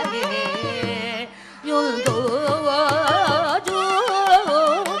ಊರಗೆ ಯುಲ್ದು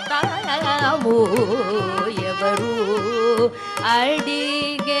ಎವರು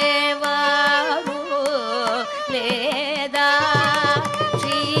ಅಡಿಗೆ ವಾರು ಲೇದ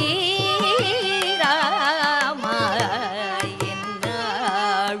ಶ್ರೀರಾಮ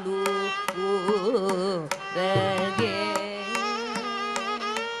ಎನ್ನಾಳು ಊರಗೆ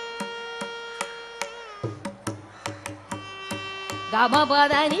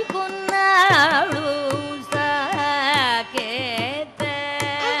ಗಮಪದನಿ ಕುನ್ನಾಳು ಸಾಕೇತ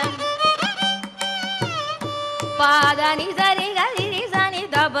ಪಾದನಿ ಸರಿ ಗರಿ ಸನಿ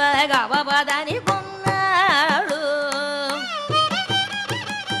ದಬ ಗಮ ಪದನಿ ಕುನ್ನಾಳು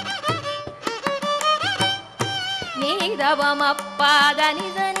ನೀ ದಬ ಮ ಪಾದನಿ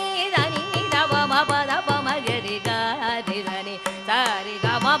ಸನಿ ಧನಿ ದಬ ಮ ಪದ ಪಮ ಗರಿ ಗಾರಿ ಸನಿ ಸಾರಿ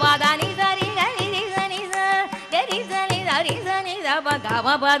ಗಮ ಪದನಿ ಸರಿ ಗರಿ ಸನಿ ಸ ಗರಿ ಸನಿ ಧರಿ ಸನಿ ದಬ ಗಮ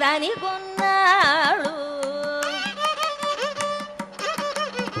ಪದನಿ ಕುನ್ನಾಳು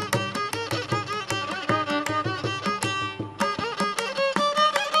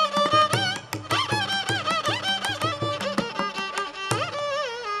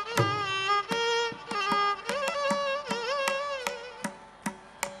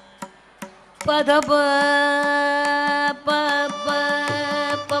ಪದ ಪ ಪ ಪ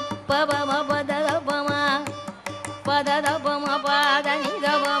ಪ ಪ ಮ ಪದ ಪ ಮ ಪದ ಪ ಮ ಪದ ನಿ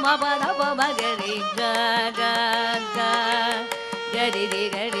ದ ಪ ಮ ಪದ ಪ ಮ ಗರಿ ಗ ಗ ಗ ಗರಿ ರಿ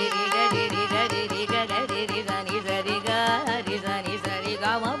ಗರಿ ರಿ ಗರಿ ರಿ ಗರಿ ರಿ ಗರಿ ರಿ ಸನಿ ಸರಿ ಗ ರಿ ಸನಿ ಸರಿ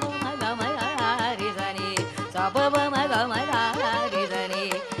ಗ ಮ ಪ ಮ ಗ ಮ ರಿ ಸನಿ ಸ ಪ ಪ ಮ ಗ ಮ ರಿ ಸನಿ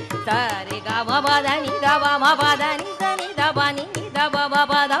ಸರಿ ಗ ಮ ಪದ ನಿ ದ ಪ ಮ ಪದ ನಿ ಸನಿ ದ ಪ ನಿ ದ ಪ ಮ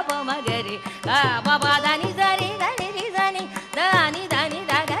ಪದ ಪ ಮ ಗರಿ ಗ ಮ ಪದ ನಿ ಸರಿ ಗರಿ ರಿ ಸನಿ ದ ನಿ ದ ನಿ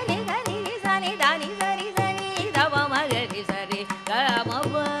ದ ಗರಿ ಗರಿ ರಿ ಸನಿ ದ ನಿ ಸರಿ ಸನಿ ದ ಪ ಮ ಗರಿ ಸರಿ ಗ ಮ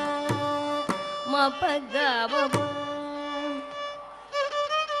ಪ ಗ ಮ ಪ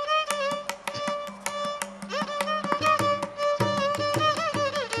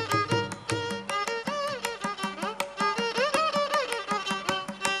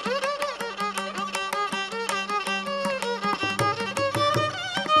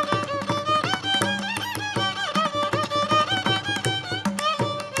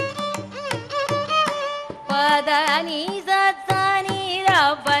ಪದನಿ ಸನಿ ರ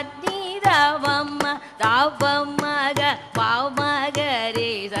ಪತ್ನಿ ರವಮ್ಮ ರಾವಮ್ಮ ಗ ಪಾವ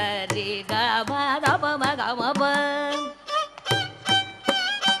ಗರಿ ಸರಿ ಗ ಮ ದ ಪ ಮ ಗ ಮ ಪ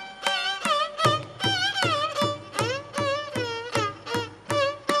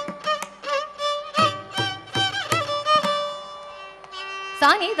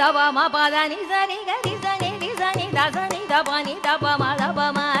ಸನಿ ದ ಪ ಮ ಪದ ನಿ ಸರಿ ಗರಿ ಸನಿ ರಿ ಸನಿ ದ ಸನಿ ದ ಪ ನಿ ದ ಪ ಮ ದ ಪ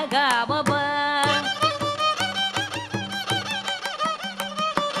ಮ ಗ ಮ ಪ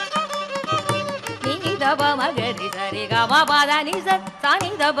ದ ಪ ಮ ಗರಿ ಸರಿ ಗ ಮ ಪದ ನಿ ಸ ನಿ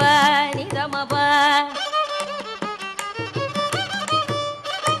ದ ಪ ನಿ ದ ಮ ಪ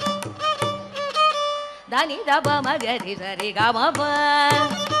ದ ನಿ ದ ಪ ಮ ಗರಿ ಸರಿ ಗ ಮ ಪ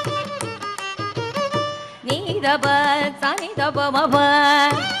ನಿ ದ ಪ ಸ ನಿ ದ ಪ ಮ ಪ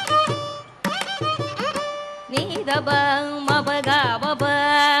ನಿ ದ ಪ ಮ ಪ ಗ ಮ ಪ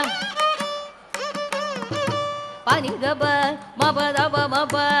ಪ ನಿ ದ ಪ ಮ ಪ ದ ಪ ಮ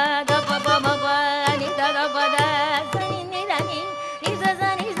ಪ ದ ಪ ಪ ಮ ಪ ನಿ ದ ದ ಪ ದ ಸ ನಿ ನಿ ದ ನಿ ನಿ ಸ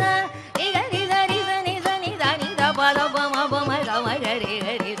ಸ ನಿ ಸ ನಿ ಗ ರಿ ಸ ರಿ ಸ ನಿ ಸ ನಿ ದ ನಿ ದ ಪ ದ ಪ ಮ ಪ ಮ ಗ ಮ ಗ ರಿ ಗ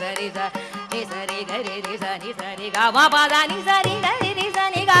ರಿ ಸ ರಿ ಸ ನಿ ಸ ರಿ ಗ ರಿ ರಿ ಸ ನಿ ಸ ರಿ ಗ ಮ ಪ ದ ನಿ ಸ ರಿ ಗ ರಿ ರಿ ಸ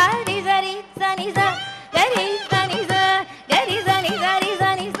ನಿ ಗ ರಿ ಸ ರಿ ಸ ನಿ ಸ ಗ ರಿ ಸ ನಿ ಸ ಗ ರಿ ಸ ನಿ ಸ ರಿ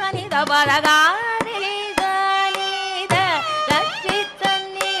ಸ ನಿ ಸ ನಿ ದ ಪ ದ ಗ ರಿ ರಿ ಸ ನಿ ದ ಗ ರಿ ಸ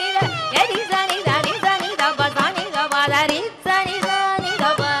ನಿ ದ ಗ ರಿ ಸ ನಿ ದ ನಿ ಸ ನಿ ದ ಪ ಸ ನಿ ದ ಪ ದ ರಿ ಸ ನಿ ಸ ನಿ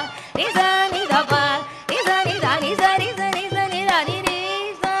ದ ಪ ರಿ ಸ ನಿ ದ ಪ ರಿ ಸ ನಿ ದ ನಿ ಸ ರಿ ಸ ನಿ ಸ ನಿ ದ ನಿ ರಿ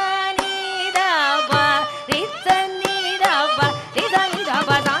ಸ ನಿ ದ ಪ ರಿ ಸ ನಿ ದ ಪ ರಿ ಸ ನಿ ದ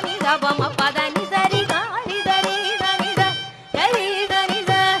ಪ ಸ ನಿ ದ ಪ ಮ ಪ ದ ನಿ ಸ ರಿ ಗ ರಿ ಸ ರಿ ಸ ನಿ ದ ಗ ರಿ ಸ ನಿ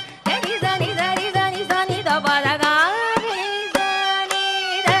ಸ ಗ ರಿ ಸ ನಿ ಸ ರಿ ಸ ನಿ ಸ ನಿ ದ ಪ ದ ಗ ರಿ ಸ ನಿ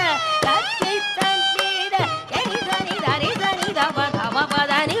ದ ಗ ರಿ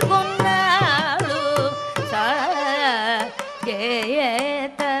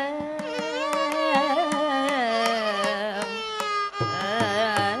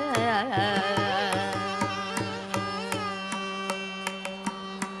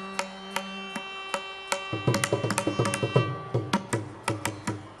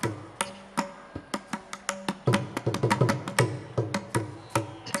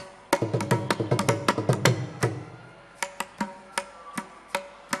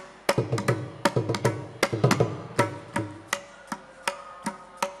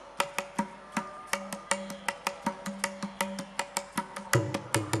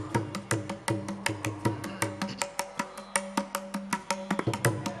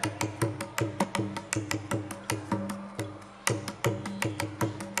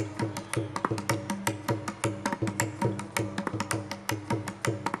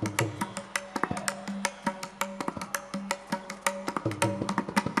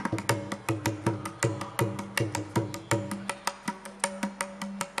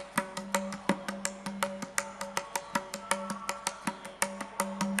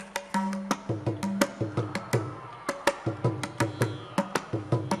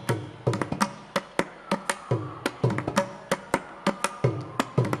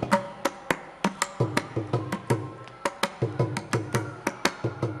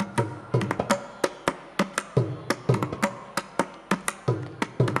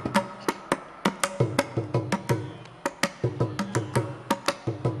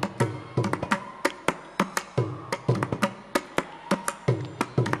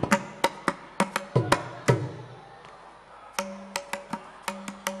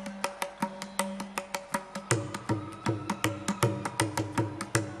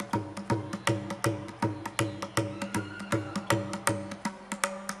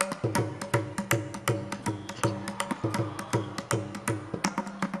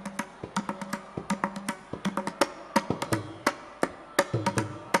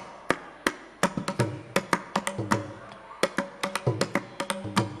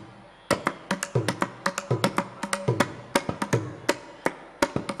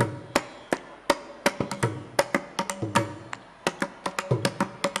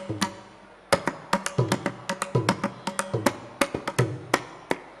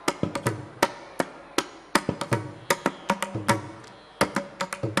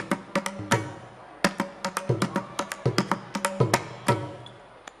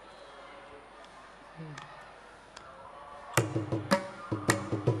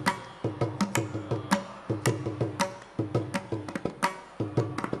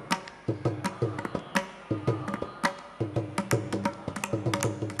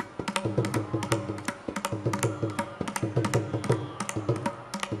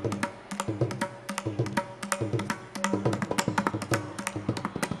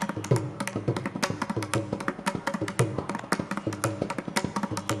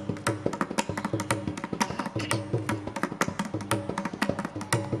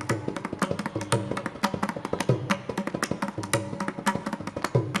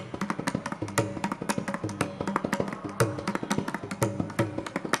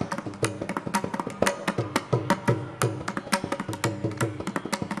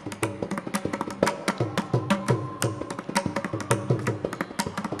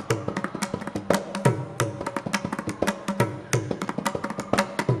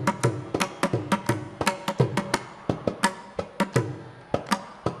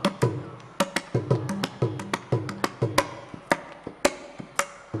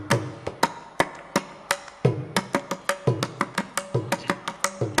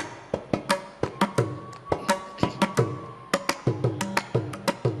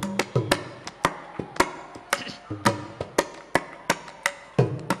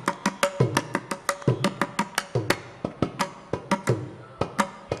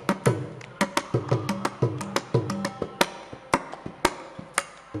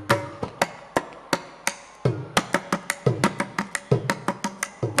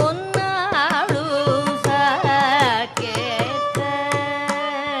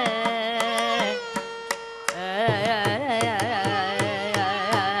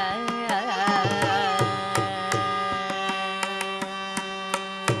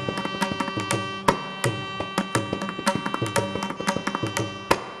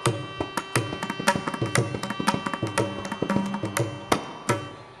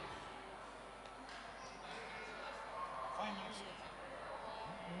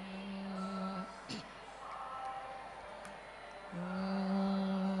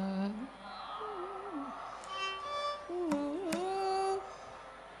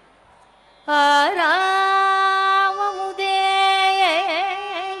ஆராவமுதே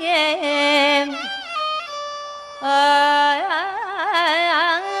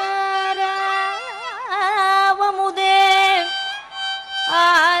ஆராவமுதே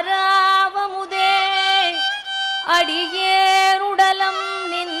ஆராவமுதே அடியேருடலம்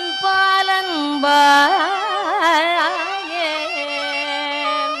நின் பாலன்பாயே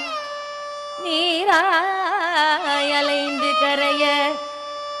நீராயலைந்து கரைய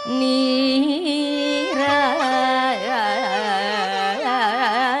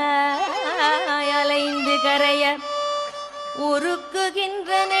நீராயலைந்து கரைய உருக்குகின்ற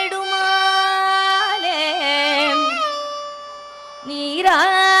நெடுமாலே நீராயலைந்து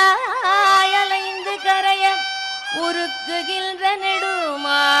கரைய உருக்குகின்ற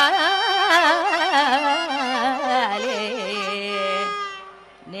நெடுமாலே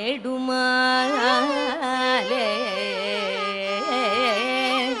நெடுமாலே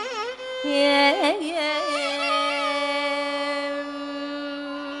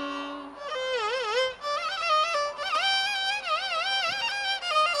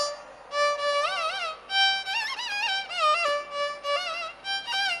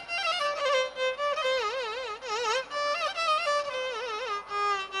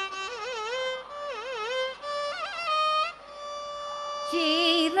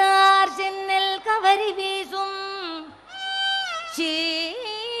சீரார் சென்னல் கவரி வீசும்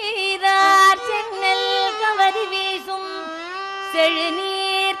சீரார் சென்னல் கவரி வீசும்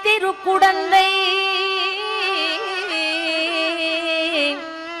செழுநீர் திருக்குடந்தை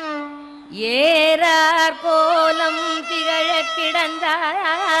ஏறார் கோலம் திகழ கிடந்தாய்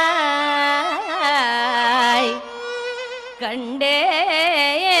கண்டே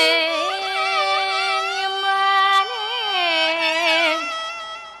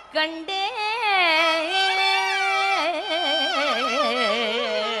கண்டே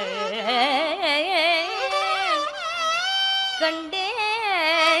கண்டே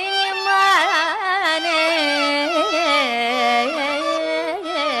மானே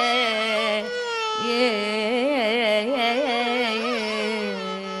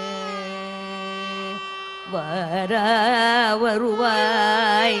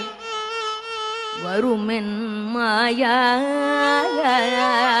வருவாய் வருமென் மாயா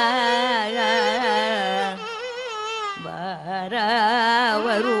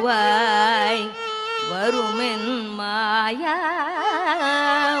வருவாய் வருமென் மாயா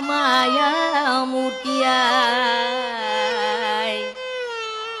மாயாமூர்த்தியாய்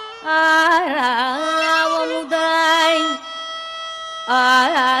ஆராவமுதாய்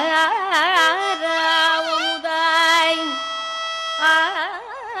ஆராவமுதாய்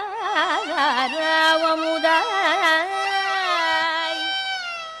ஆராவமுதாய்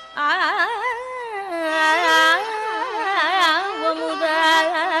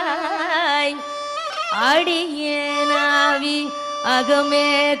ஆராவமுதாய் அடியேனாவி அகமே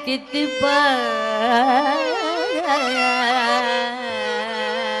தித்திப்பாய்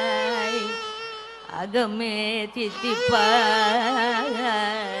அகமே தித்திப்பாய்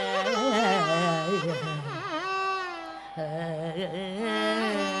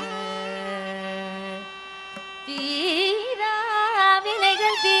தீரா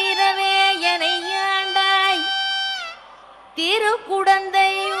வினைகள் தீரவே என்னை ஆண்டாய்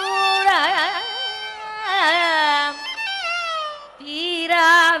திருக்குடந்தையூரா தீரா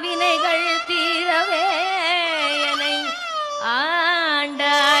வினைகள் தீரவே என்னை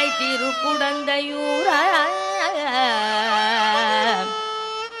ஆண்டாய் திருக்குடந்தையூரா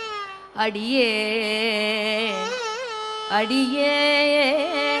அடியே அடியேன்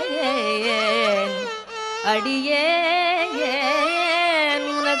அடியேன்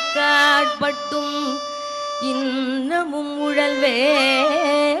உனக்காட்பட்டும் இன்னமும்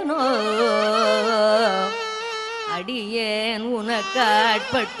உழல்வேனோ அடியேன்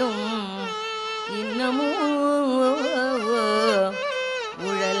உனக்காட்பட்டும் இன்னமும்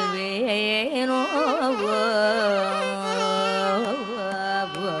உழல்வேனோ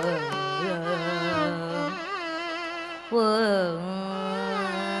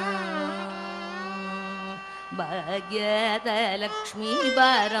ಭಾಗ್ಯದಲಕ್ಷ್ಮೀ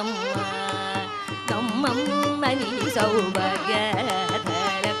ಬಾರಮ್ಮ ನಮ್ಮಮ್ಮನಿ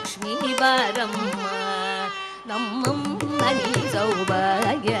ಸೌಭಾಗ್ಯದಲಕ್ಷ್ಮೀ ಬಾರಮ್ಮ ನಮ್ಮಮ್ಮನಿ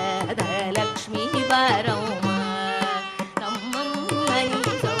ಸೌಭಾಗ್ಯದಲಕ್ಷ್ಮೀ ಬಾರಮ್ಮ ನಮ್ಮಮ್ಮನಿ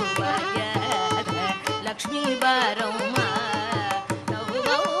ಸೌಭಾಗ್ಯದ ಲಕ್ಷ್ಮೀ ಬಾರಮ್ಮ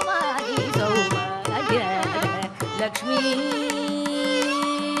ನಮ್ಮಮ್ಮನಿ ಸೌಭಾಗ್ಯದ ಲಕ್ಷ್ಮೀ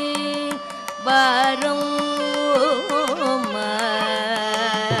ಬಾರಮ್ಮ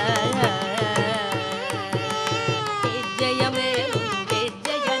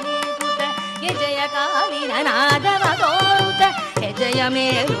ಹೆಜ್ಜೆಯ ಕಾಲಿನ ನಾದವ ತೋರುತ್ತ ಹೆಜ್ಜೆಯ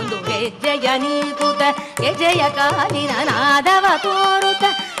ಮೇಲೊಂದು ಹೆಜ್ಜೆಯ ನೀಕುತ್ತ ಹೆಜ್ಜೆಯ ಕಾಲಿನ ನಾದವ ತೋರುತ್ತ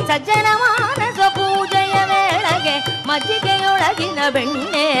ಸಜ್ಜನ ಮಾನಸ ಪೂಜೆಯ ವೇಳೆಗೆ ಮಜ್ಜಿಗೆಯೊಳಗಿನ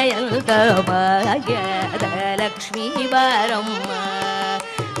ಬೆಣ್ಣೆಯಂತ ಭಾಗ್ಯದ ಲಕ್ಷ್ಮೀ ಬಾರಮ್ಮ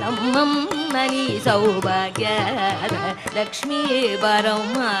ನಮ್ಮಮ್ಮ ನೀ ಸೌಭಾಗ್ಯದ ಲಕ್ಷ್ಮೀ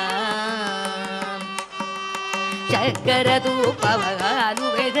ಬಾರಮ್ಮ ಶಂಕರ ತೂಪವಗಾಲು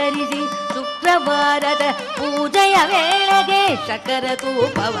ಬೆದರಿಸಿ ಶುಕ್ರವಾರದ ಪೂಜೆಯ ವೇಳೆಗೆ ಶಂಕರ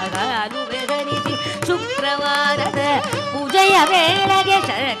ತೂಪವಗಾಲು ಬೆದರಿಸಿ ಶುಕ್ರವಾರದ ಪೂಜೆಯ ವೇಳೆಗೆ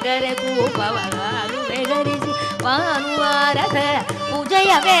ಶಂಕರ ತೂಪವಗಾಲು ಬೆದರಿಸಿ ಭಾನುವಾರದ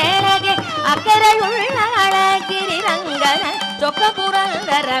ಪೂಜೆಯ ವೇಳೆಗೆ ಅಕರೆಯುಳ್ಳಾಳ ಗಿರಿರಂಗನ ಚೊಕ್ಕ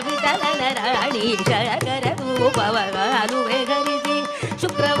ಪುರಂದರ ವಿಠಲನ ರಾಣಿ ಶಂಕರ ತೂಪವಗಾಲು ಬೆದರಿಸಿ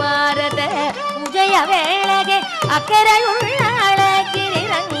ಶುಕ್ರವಾರದ ಪೂಜೆಯ ವೇಳೆಗೆ ಅಕರೆಯುಳ್ಳಾಳ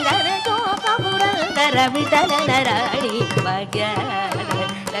ಗಿರಿರಂಗನ ಚೋಕ ಪುರಂದರ ವಿಠಲನ ರಾಣಿ ಭಾಗ್ಯದ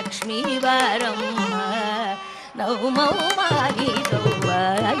ಲಕ್ಷ್ಮೀ ಬಾರಮ್ಮ ನವಮೌಮಾನಿ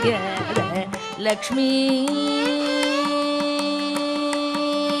ಸೌಭಾಗ್ಯದ ಲಕ್ಷ್ಮೀ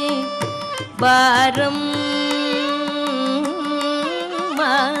ಬಾರಮ್ಮ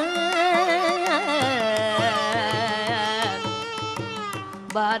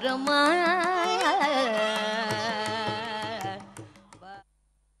ಬಾರಮ್ಮ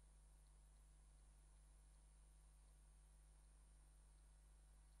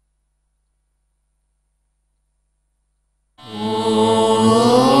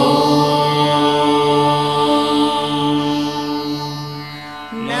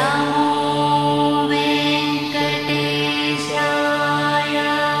ನಾ